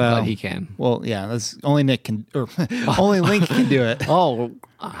 so Well, he can. Well, yeah, that's only Nick can, or only Link can do it. Oh,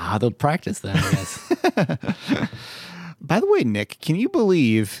 they'll practice then, I guess. By the way, Nick, can you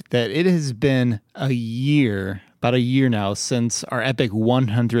believe that it has been a year, about a year now, since our epic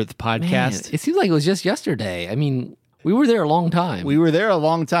 100th podcast? Man, it seems like it was just yesterday. I mean, we were there a long time. We were there a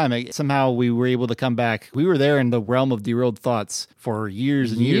long time. Somehow we were able to come back. We were there in the realm of derailed thoughts for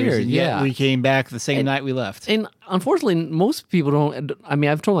years and years. And yet yeah. we came back the same night we left. And unfortunately, most people don't. I mean,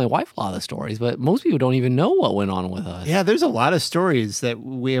 I've told my wife a lot of the stories, but most people don't even know what went on with us. Yeah, there's a lot of stories that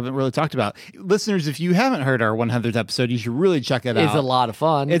we haven't really talked about. Listeners, if you haven't heard our 100th episode, you should really check it out. It's a lot of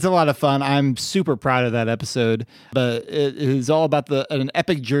fun. It's a lot of fun. I'm super proud of that episode. But it is all about an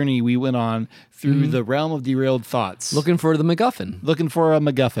epic journey we went on through the realm of derailed thoughts. Looking for the MacGuffin. Looking for a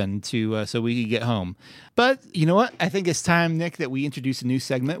MacGuffin to so we could get home. But you know what? I think it's time, Nick, that we introduce a new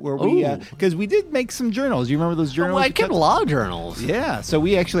segment where we, because we did make some journals. You remember those journals? Well, I we kept took? a lot of journals. Yeah, so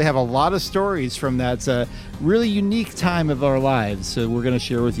we actually have a lot of stories from that really unique time of our lives. So we're going to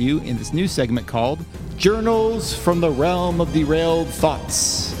share with you in this new segment called Journals from the Realm of Derailed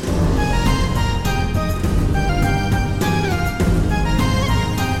Thoughts.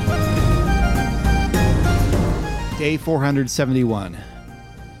 Day 471.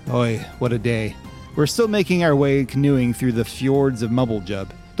 Boy, what a day. We're still making our way canoeing through the fjords of Mumblejub,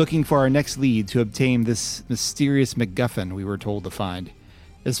 looking for our next lead to obtain this mysterious MacGuffin we were told to find.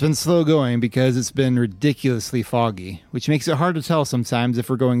 It's been slow going because it's been ridiculously foggy, which makes it hard to tell sometimes if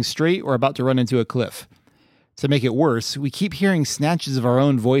we're going straight or about to run into a cliff. To make it worse, we keep hearing snatches of our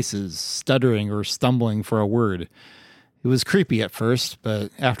own voices, stuttering or stumbling for a word. It was creepy at first,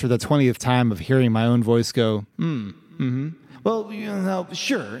 but after the 20th time of hearing my own voice go, well, you know,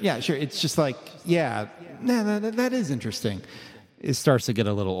 sure, it's just like, that is interesting. It starts to get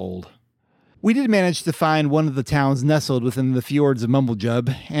a little old. We did manage to find one of the towns nestled within the fjords of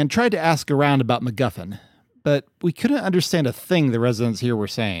Mumblejub and tried to ask around about MacGuffin, but we couldn't understand a thing the residents here were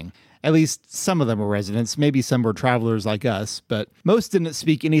saying. At least some of them were residents, maybe some were travelers like us, but most didn't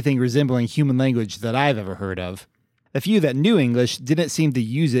speak anything resembling human language that I've ever heard of. The few that knew English didn't seem to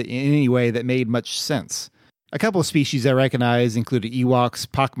use it in any way that made much sense. A couple of species I recognized included Ewoks,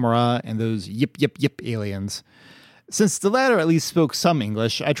 Pakmara, and those yip aliens. Since the latter at least spoke some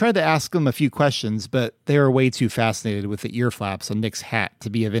English, I tried to ask them a few questions, but they were way too fascinated with the ear flaps on Nick's hat to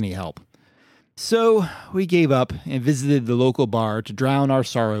be of any help. So we gave up and visited the local bar to drown our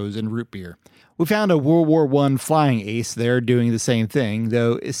sorrows in root beer. We found a World War I flying ace there doing the same thing,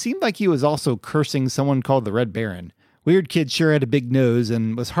 though it seemed like he was also cursing someone called the Red Baron. Weird kid sure had a big nose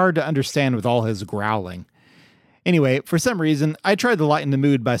and was hard to understand with all his growling. Anyway, for some reason, I tried to lighten the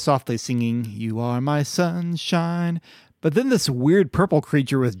mood by softly singing, "You are my sunshine." But then this weird purple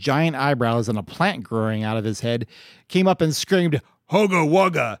creature with giant eyebrows and a plant growing out of his head came up and screamed, "Hoga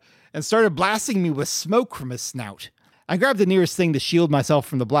wugga," and started blasting me with smoke from his snout. I grabbed the nearest thing to shield myself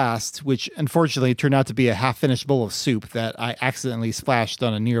from the blast, which unfortunately turned out to be a half-finished bowl of soup that I accidentally splashed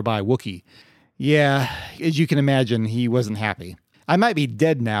on a nearby Wookiee. Yeah, as you can imagine, he wasn't happy. I might be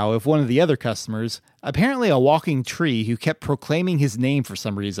dead now if one of the other customers, apparently a walking tree who kept proclaiming his name for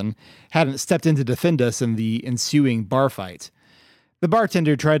some reason, hadn't stepped in to defend us in the ensuing bar fight. The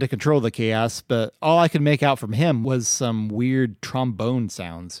bartender tried to control the chaos, but all I could make out from him was some weird trombone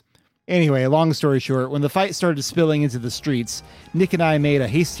sounds. Anyway, long story short, when the fight started spilling into the streets, Nick and I made a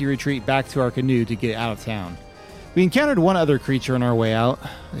hasty retreat back to our canoe to get out of town. We encountered one other creature on our way out,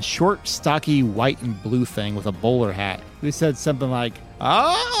 a short, stocky, white and blue thing with a bowler hat, who said something like,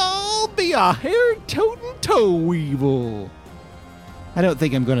 "I'll be a hair-toting toe weevil." I don't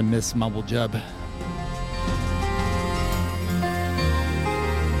think I'm going to miss Mumblejub.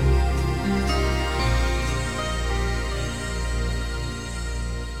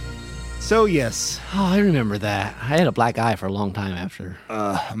 So yes, I remember that. I had a black eye for a long time after.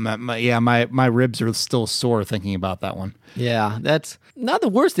 my ribs are still sore thinking about that one. Yeah, that's not the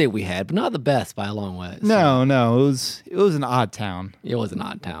worst day we had, but not the best by a long way. So No, it was an odd town. it was an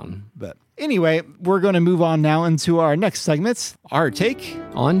odd town. But anyway, we're going to move on now into our next segment, our take.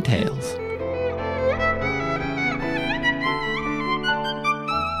 On Tales.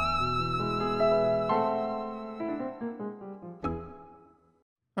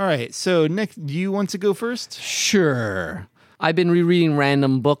 All right, so Nick, do you want to go first? Sure. I've been rereading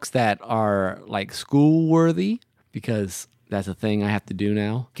random books that are like school worthy because that's a thing I have to do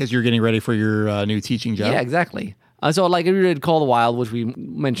now. Because you're getting ready for your new teaching job. Yeah, exactly. So like I read Call of the Wild, which we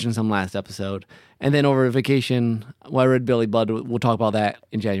mentioned in some last episode. And then over vacation, I read Billy Budd. We'll talk about that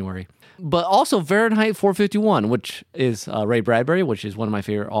in January. but also Fahrenheit 451, which is Ray Bradbury, which is one of my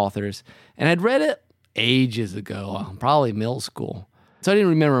favorite authors. And I'd read it ages ago, probably middle school. So I didn't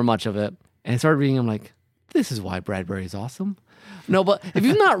remember much of it. And I started reading, I'm like, this is why Bradbury is awesome. No, but if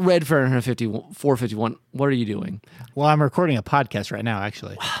you've not read Fahrenheit 451, what are you doing? Well, I'm recording a podcast right now,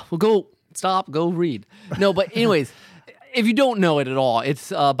 actually. Well, go read. No, but anyways, if you don't know it at all,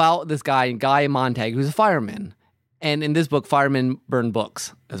 it's about this guy, Guy Montag, who's a fireman. And in this book, firemen burn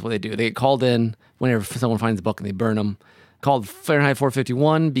books. That's what they do. They get called in whenever someone finds a book and they burn them. Called Fahrenheit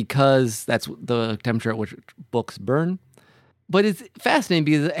 451 because that's the temperature at which books burn. But it's fascinating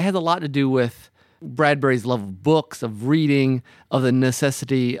because it has a lot to do with Bradbury's love of books, of reading, of the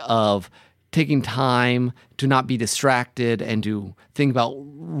necessity of taking time to not be distracted and to think about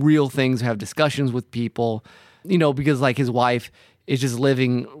real things, have discussions with people. You know, because like his wife is just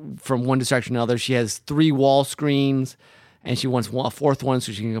living from one distraction to another. She has 3 wall screens, and she wants a 4th one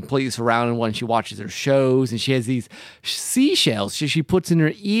so she can completely surround one. She watches her shows, and she has these seashells she puts in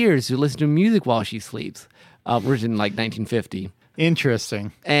her ears to listen to music while she sleeps. Written in like 1950.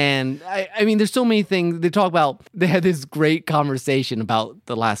 Interesting. And I mean, there's so many things they talk about. They had this great conversation about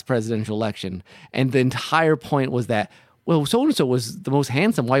the last presidential election, and the entire point was that, well, so-and-so was the most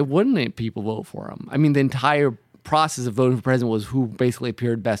handsome. Why wouldn't people vote for him? I mean, the entire process of voting for president was who basically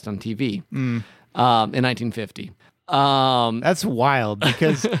appeared best on TV in 1950. That's wild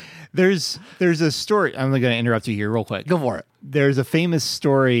because there's a story. I'm going to interrupt you here real quick. Go for it. There's a famous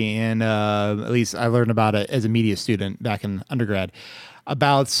story in, at least I learned about it as a media student back in undergrad,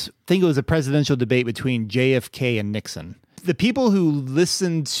 about, I think it was a presidential debate between JFK and Nixon. The people who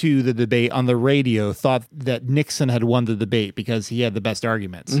listened to the debate on the radio thought that Nixon had won the debate because he had the best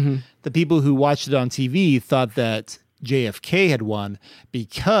arguments. Mm-hmm. The people who watched it on TV thought that JFK had won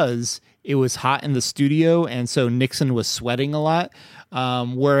because it was hot in the studio, and so Nixon was sweating a lot.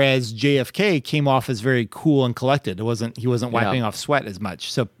 Whereas JFK came off as very cool and collected. He wasn't wiping off sweat as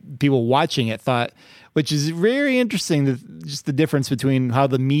much. So people watching it thought, which is very interesting, just the difference between how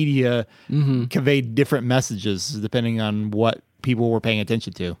the media conveyed different messages depending on what people were paying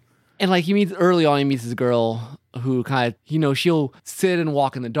attention to. And like early on, he meets this girl who kind of, she'll sit and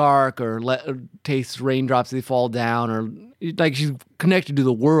walk in the dark or taste raindrops as they fall down, or like she's connected to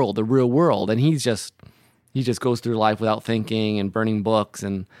the world, the real world. And he just goes through life without thinking and burning books.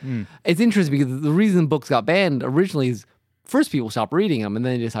 And it's interesting because the reason books got banned originally is first people stopped reading them and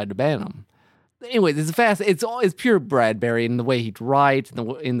then they decided to ban them. Anyways, it's pure Bradbury in the way he writes.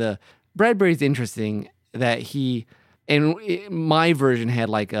 Bradbury's interesting that my version had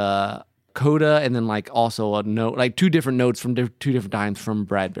like a coda and then like also a note, like 2 different notes from 2 different times from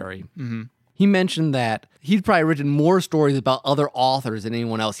Bradbury. Mm-hmm. He mentioned that he'd probably written more stories about other authors than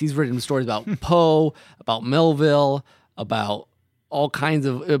anyone else. He's written stories about Poe, about Melville, about all kinds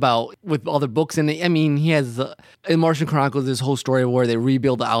of, with other books in it. I mean, he has, in Martian Chronicles, this whole story where they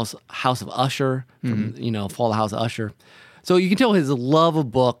rebuild the house of Usher, from, Fall of the House of Usher. So you can tell his love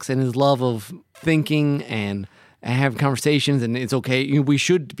of books and his love of thinking and having conversations, and it's okay. We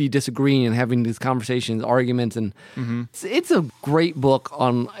should be disagreeing and having these conversations, arguments, and it's a great book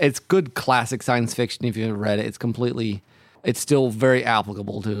it's good classic science fiction if you've ever read it. It's still very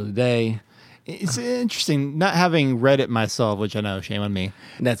applicable to today. It's interesting not having read it myself, which I know, shame on me.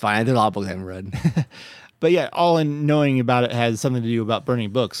 That's fine. There's a lot of books I haven't read. But yeah, all in knowing about it has something to do about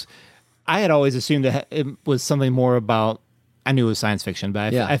burning books. I had always assumed that it was something more about, I knew it was science fiction,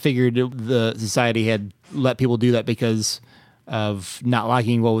 but I figured the society had let people do that because of not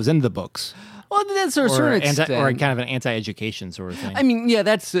liking what was in the books. Well, that's a certain extent. Or kind of an anti-education sort of thing. I mean, yeah,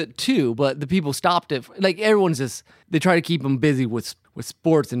 that's it too, but the people stopped it. Like, everyone's they try to keep them busy with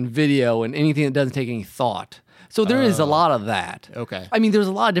sports and video and anything that doesn't take any thought. So there is a lot of that. Okay. I mean, there's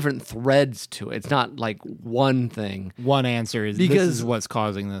a lot of different threads to it. It's not like one thing. One answer is this is what's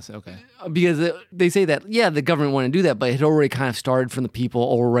causing this. Okay. Because they say that, the government wanted to do that, but it had already kind of started from the people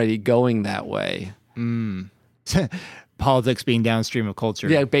already going that way. Politics being downstream of culture.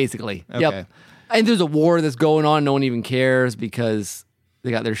 Yeah, basically. Okay. Yep. And there's a war that's going on. No one even cares because they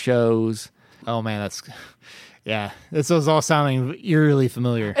got their shows. Oh, man, this is all sounding eerily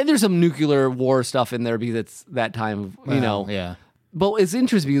familiar. And there's some nuclear war stuff in there because it's that time of, Yeah. But it's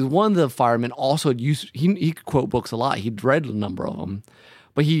interesting because one of the firemen also he could quote books a lot. He'd read a number of them.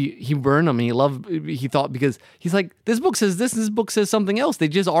 But he burned them, and he thought, because he's like, this book says this book says something else. They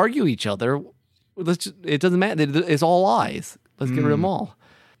just argue each other. It doesn't matter. It's all lies. Let's get rid of them all.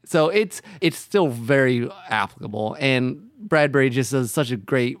 So it's still very applicable. And Bradbury just does such a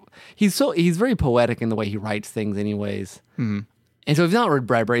great, he's very poetic in the way he writes things anyways. Mm-hmm. And so if you've not read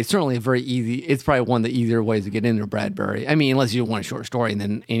Bradbury, it's certainly very easy. It's probably one of the easier ways to get into Bradbury. I mean, unless you want a short story, and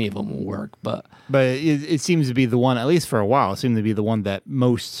then any of them will work. But it seems to be the one, at least for a while, it seemed to be the one that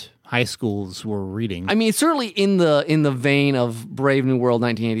most high schools were reading. I mean, it's certainly in the vein of Brave New World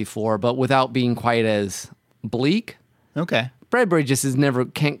 1984, but without being quite as bleak. Okay. Bradbury just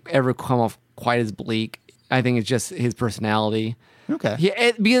can't ever come off quite as bleak. I think it's just his personality. Okay.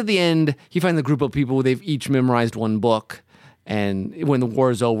 Because at the end, he finds a group of people. They've each memorized one book, and when the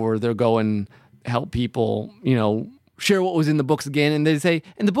war is over, they'll go and help people, share what was in the books again. And they say,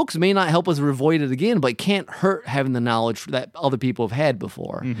 and the books may not help us avoid it again, but it can't hurt having the knowledge that other people have had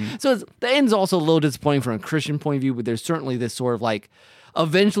before. So the end's also a little disappointing from a Christian point of view, but there's certainly this sort of like,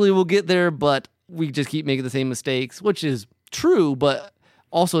 eventually we'll get there, but we just keep making the same mistakes, which is true, but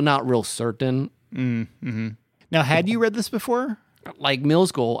also not real certain. Now, had you read this before? Like middle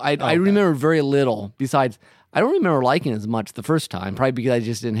school, I remember very little. Besides, I don't remember liking it as much the first time, probably because I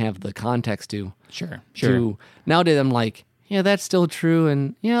just didn't have the context to. Sure. Nowadays, I'm like, yeah, that's still true,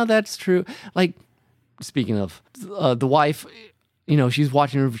 and yeah, that's true. Like, speaking of the wife, she's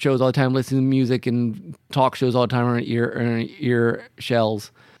watching her shows all the time, listening to music and talk shows all the time on her ear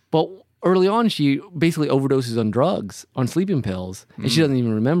shells. But early on, she basically overdoses on drugs, on sleeping pills, and she doesn't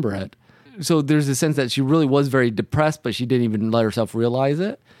even remember it. So there's a sense that she really was very depressed, but she didn't even let herself realize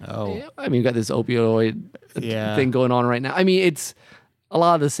it. Oh. I mean, you got this opioid thing going on right now. I mean, it's a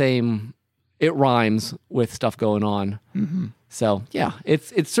lot of the same. It rhymes with stuff going on. So yeah,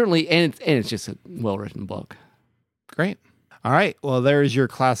 it's certainly, and it's just a well-written book. Great. All right. Well, there's your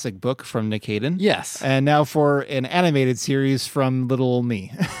classic book from Nick Hayden. Yes. And now for an animated series from little old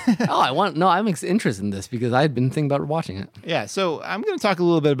me. I'm interested in this because I had been thinking about watching it. Yeah. So I'm going to talk a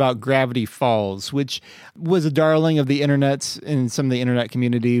little bit about Gravity Falls, which was a darling of the internet and some of the internet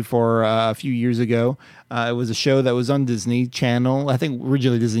community for a few years ago. It was a show that was on Disney Channel. I think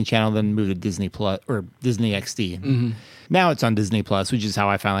originally Disney Channel, then moved to Disney Plus or Disney XD. Now it's on Disney Plus, which is how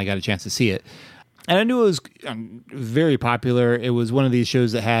I finally got a chance to see it. And I knew it was very popular. It was one of these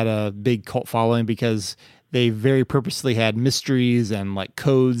shows that had a big cult following because they very purposely had mysteries and like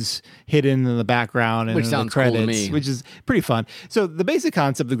codes hidden in the background and Which in the sounds cool to credits, me. which is pretty fun. So the basic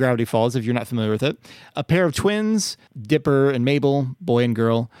concept of Gravity Falls, if you're not familiar with it, a pair of twins, Dipper and Mabel, boy and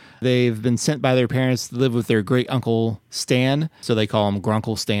girl, they've been sent by their parents to live with their great uncle Stan, so they call him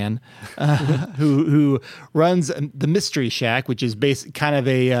Grunkle Stan, who runs the Mystery Shack, which is kind of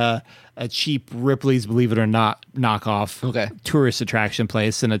a cheap Ripley's Believe It or Not knockoff tourist attraction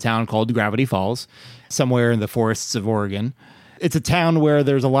place in a town called Gravity Falls, somewhere in the forests of Oregon. It's a town where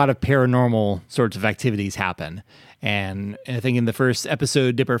there's a lot of paranormal sorts of activities happen. And I think in the first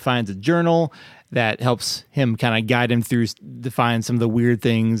episode, Dipper finds a journal that helps him kind of guide him through to find some of the weird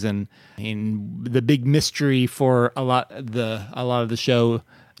things. And the big mystery for a lot of the show,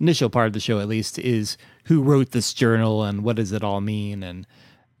 initial part of the show at least, is who wrote this journal and what does it all mean and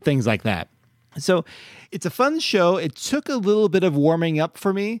things like that. So it's a fun show. It took a little bit of warming up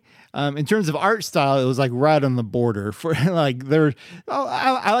for me. In terms of art style, it was like right on the border. For like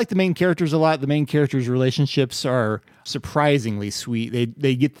I like the main characters a lot. The main characters' relationships are surprisingly sweet.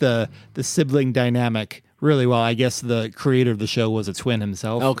 They get the sibling dynamic really well. I guess the creator of the show was a twin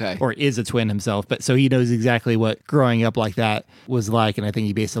himself, or is a twin himself. But so he knows exactly what growing up like that was like, and I think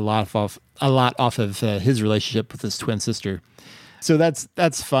he based a lot off of his relationship with his twin sister. So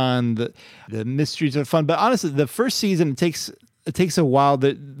that's fun. The mysteries are fun, but honestly, the first season it takes a while.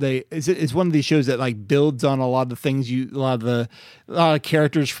 It's one of these shows that like builds on a lot of the things a lot of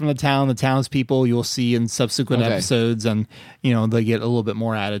characters from the town, the townspeople you'll see in subsequent episodes, and they get a little bit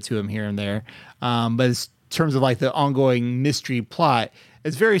more added to them here and there. But in terms of like the ongoing mystery plot,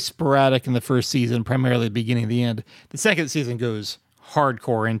 it's very sporadic in the first season, primarily the beginning and the end. The second season goes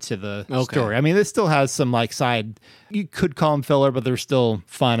hardcore into the story. I mean, it still has some like side, you could call them filler, but they're still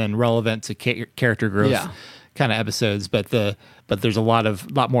fun and relevant to character growth kind of episodes. But there's a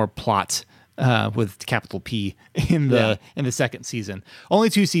lot more plot with capital P in the second season. Only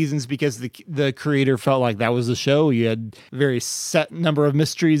 2 seasons because the creator felt like that was the show. You had a very set number of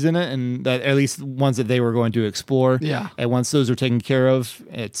mysteries in it, and that at least ones that they were going to explore. Yeah. And once those are taken care of,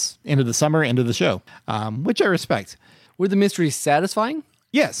 it's end of the summer, end of the show, which I respect. Were the mysteries satisfying?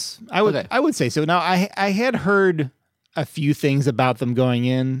 Yes, I would say so. Now, I had heard a few things about them going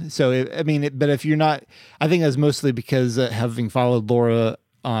in. So, but if you're not, I think that's mostly because having followed Laura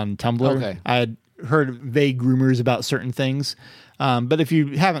on Tumblr, I had heard vague rumors about certain things. But if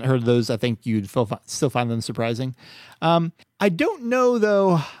you haven't heard those, I think you'd still find them surprising. I don't know,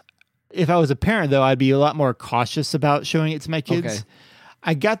 though, if I was a parent, though, I'd be a lot more cautious about showing it to my kids.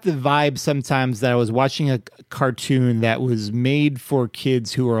 I got the vibe sometimes that I was watching a cartoon that was made for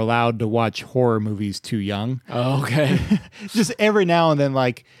kids who are allowed to watch horror movies too young. Oh, okay. Just every now and then,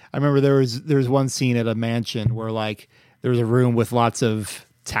 like I remember there was one scene at a mansion where like there was a room with lots of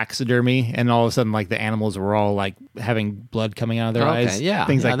taxidermy, and all of a sudden like the animals were all like having blood coming out of their eyes. Yeah.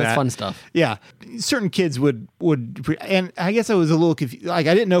 Things like that's that. fun stuff. Yeah, certain kids would, and I guess I was a little confused. Like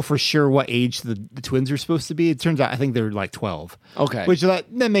I didn't know for sure what age the twins were supposed to be. It turns out I think they're like 12. Okay. Which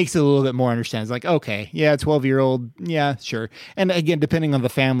that makes it a little bit more understandable. It's like, okay, yeah, 12-year-old, yeah, sure. And again, depending on the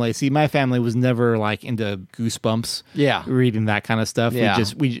family. See, my family was never like into Goosebumps. Yeah. Reading that kind of stuff. Yeah.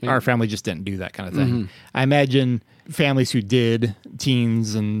 Our family just didn't do that kind of thing. I imagine families who did,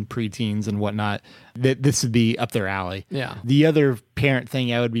 teens and preteens and whatnot, that this would be up their alley. Yeah. The other parent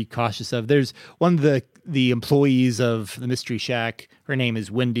thing I would be cautious of, there's one of the employees of the Mystery Shack. Her name is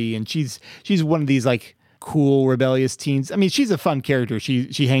Wendy, and she's one of these like cool rebellious teens. I mean, she's a fun character.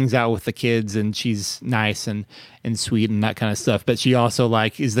 She hangs out with the kids and she's nice and sweet and that kind of stuff. But she also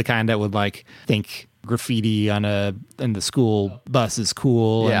like is the kind that would like think graffiti in the school bus is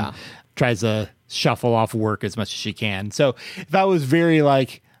cool. Yeah. And tries to shuffle off work as much as she can. So if I was very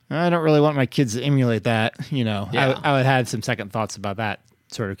like, I don't really want my kids to emulate that, Yeah. I would have some second thoughts about that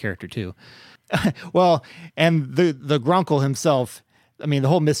sort of character too. Well, and the Grunkle himself, I mean, the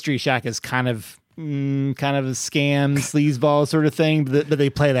whole Mystery Shack is kind of a scam, sleazeball sort of thing, but they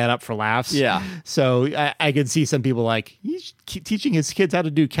play that up for laughs. Yeah. So I could see some people like, he's teaching his kids how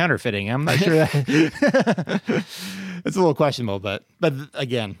to do counterfeiting. I'm not sure that it's a little questionable, but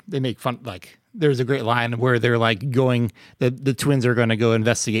again, they make fun. Like there's a great line where they're like going, the twins are going to go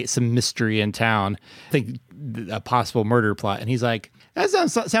investigate some mystery in town. I think a possible murder plot. And he's like, that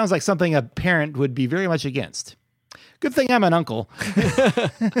sounds like something a parent would be very much against. Good thing I'm an uncle.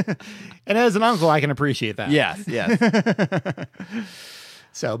 And as an uncle, I can appreciate that. Yes.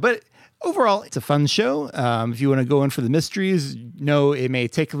 So, but overall, it's a fun show. If you want to go in for the mysteries, it may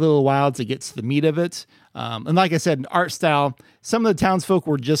take a little while to get to the meat of it. And like I said, art style, some of the townsfolk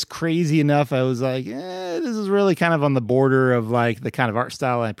were just crazy enough. I was like, this is really kind of on the border of like the kind of art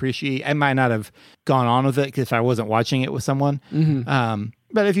style I appreciate. I might not have gone on with it if I wasn't watching it with someone.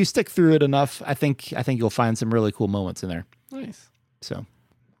 But if you stick through it enough, I think you'll find some really cool moments in there. Nice. So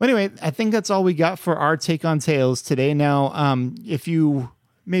anyway, I think that's all we got for our take on Tales today. Now, if you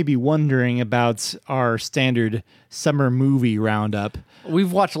may be wondering about our standard summer movie roundup.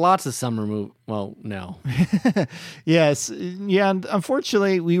 We've watched lots of summer movies. Well, no. Yes. Yeah. And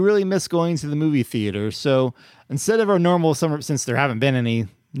unfortunately, we really miss going to the movie theater. So instead of our normal summer, since there haven't been any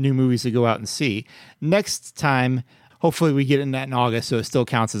new movies to go out and see, next time, hopefully we get in that in August, so it still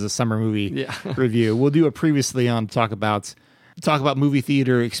counts as a summer movie review. We'll do a previously on talk about movie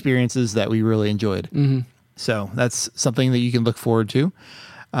theater experiences that we really enjoyed. So that's something that you can look forward to.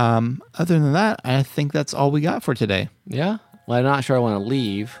 Other than that, I think that's all we got for today. Yeah. Well, I'm not sure I want to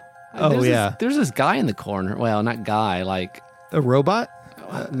leave. There's this guy in the corner. Well, not guy, like A robot?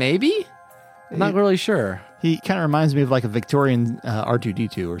 maybe. I'm not really sure. He kind of reminds me of like a Victorian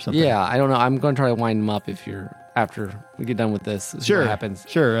R2D2 or something. Yeah, I don't know. I'm going to try to wind him up after we get done with this. See Sure. what happens.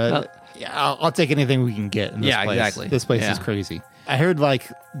 Sure. Yeah, I'll take anything we can get in this Yeah, place. exactly. This place Yeah. is crazy. I heard like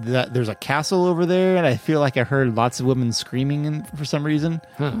that there's a castle over there, and I feel like I heard lots of women screaming for some reason.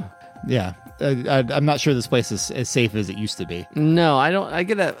 Huh. Yeah. I'm not sure this place is as safe as it used to be. No, I don't. I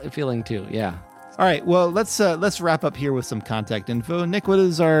get that feeling too. Yeah. All right. Well, let's wrap up here with some contact info. Nick, what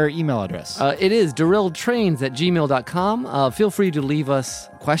is our email address? It is derailedtrains@gmail.com. Feel free to leave us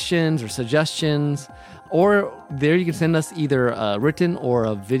questions or suggestions, or there you can send us either a written or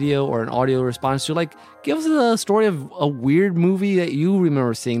a video or an audio response to, like, give us a story of a weird movie that you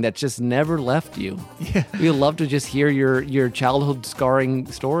remember seeing that just never left you. Yeah. We'd love to just hear your childhood scarring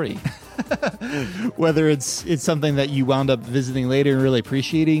story. Whether it's something that you wound up visiting later and really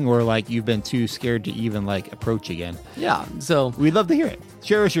appreciating, or like you've been too scared to even like approach again. Yeah. So We'd love to hear it.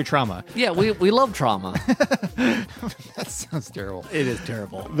 Share us your trauma. yeah, we love trauma. That sounds terrible. It is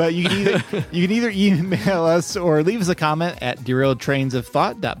terrible. But you can either email us or leave us a comment at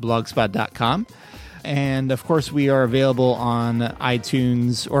derailedtrainsofthought.blogspot.com. And of course, we are available on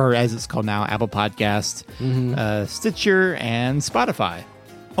iTunes, or as it's called now, Apple Podcast, Stitcher, and Spotify.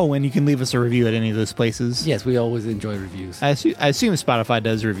 Oh, and you can leave us a review at any of those places. Yes, we always enjoy reviews. I assume Spotify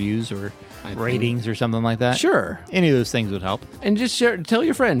does reviews or I ratings or something like that. Sure. Any of those things would help. And just tell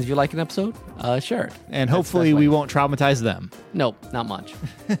your friends if you like an episode. Share it. And That's hopefully best we way. won't traumatize them. Nope, not much.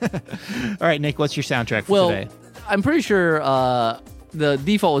 All right, Nick, what's your soundtrack for Well, today? I'm pretty sure the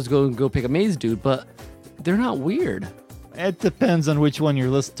default was go pick a Maze Dude, but they're not weird. It depends on which one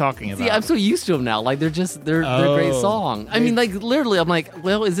you're talking about. See, I'm so used to them now. Like they're a great Oh. song. I mean, like literally, I'm like,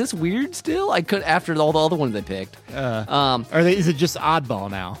 well, is this weird still? I could after all the other ones I picked. Is it just oddball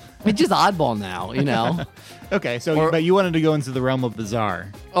now? It's just oddball now, you know, Okay, so Or- but you wanted to go into the realm of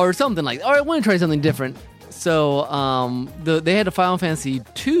bizarre. or something like. Or I want to try something different. So they had a Final Fantasy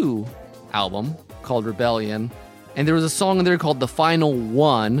II album called Rebellion, and there was a song in there called "The Final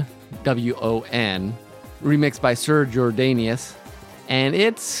One," WON, remixed by Sir Jordanius, and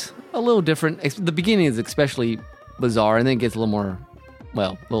it's a little different. The beginning is especially bizarre, and then it gets a little more,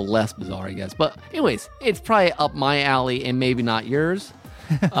 well, a little less bizarre, I guess. But anyways, it's probably up my alley and maybe not yours.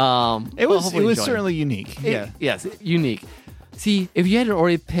 It but was hopefully enjoy. certainly unique. Yeah. Yes, unique. See, if you hadn't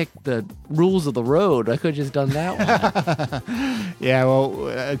already picked the rules of the road, I could have just done that one. Yeah, well,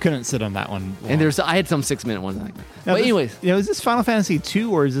 I couldn't sit on that one. And I had some 6-minute ones. Like that. Now, But anyways, is this Final Fantasy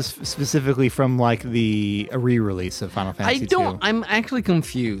 2 or is this specifically from like the re-release of Final Fantasy 2? I'm actually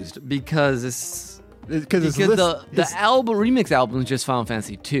confused because it's Because the album remix album is just Final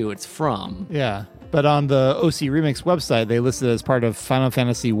Fantasy 2. It's from. Yeah. But on the OC Remix website, they listed it as part of Final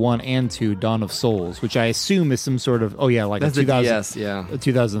Fantasy 1 and 2 Dawn of Souls, which I assume is some sort of, That's a the DS, yeah. a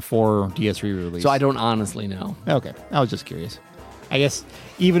 2004 DS re-release. So I don't honestly know. Okay. I was just curious. I guess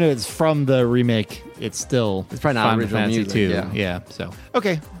even if it's from the remake, it's probably probably not Final original Fantasy music, 2. yeah. So,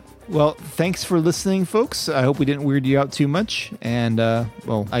 okay. Well, thanks for listening, folks. I hope we didn't weird you out too much. And,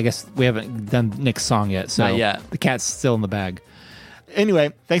 well, I guess we haven't done Nick's song yet. So Not yet. The cat's still in the bag.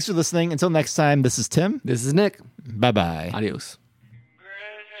 Anyway, thanks for listening. Until next time, this is Tim. This is Nick. Bye-bye. Adios.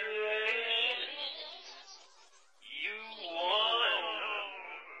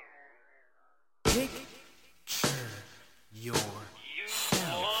 Picture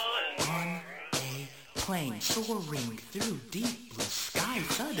yourself on a plane soaring through deep blue sky.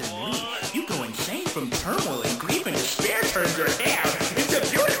 Suddenly, you go insane from turmoil and grief, and despair turns your hair into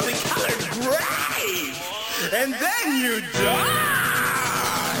beautifully colored gray. And then you die.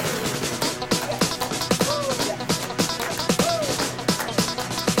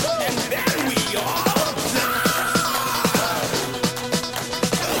 And then we all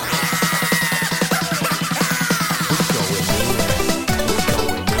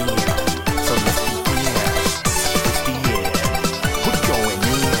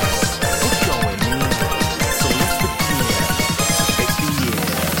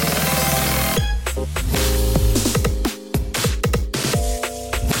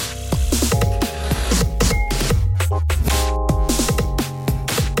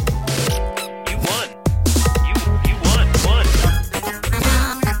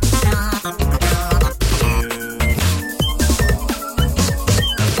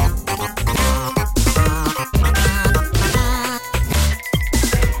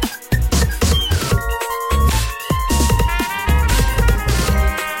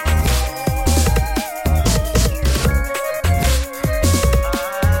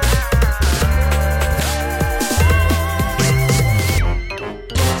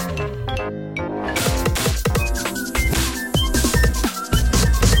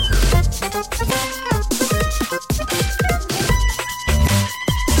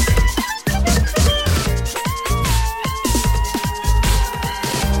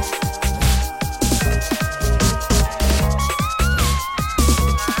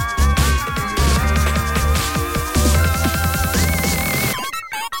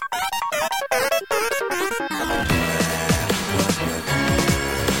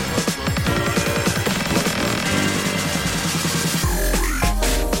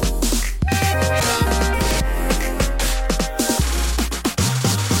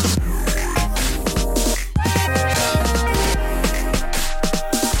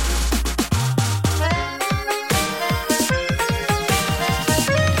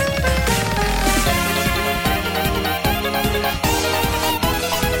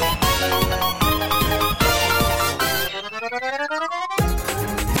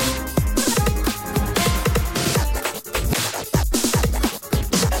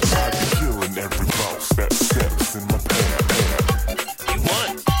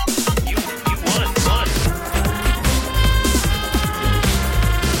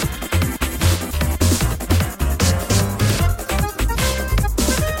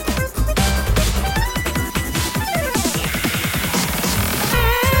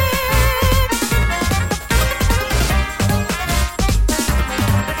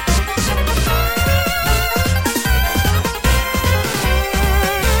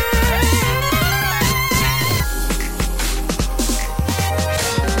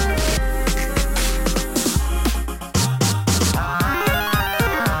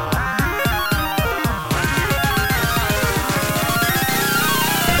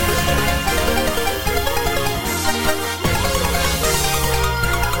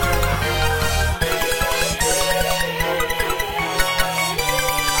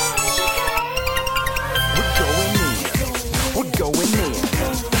going in.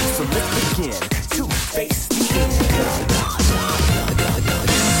 So let's begin to face the end.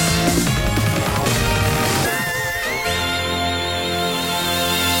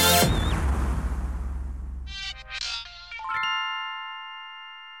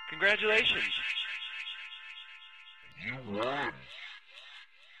 Congratulations. You won.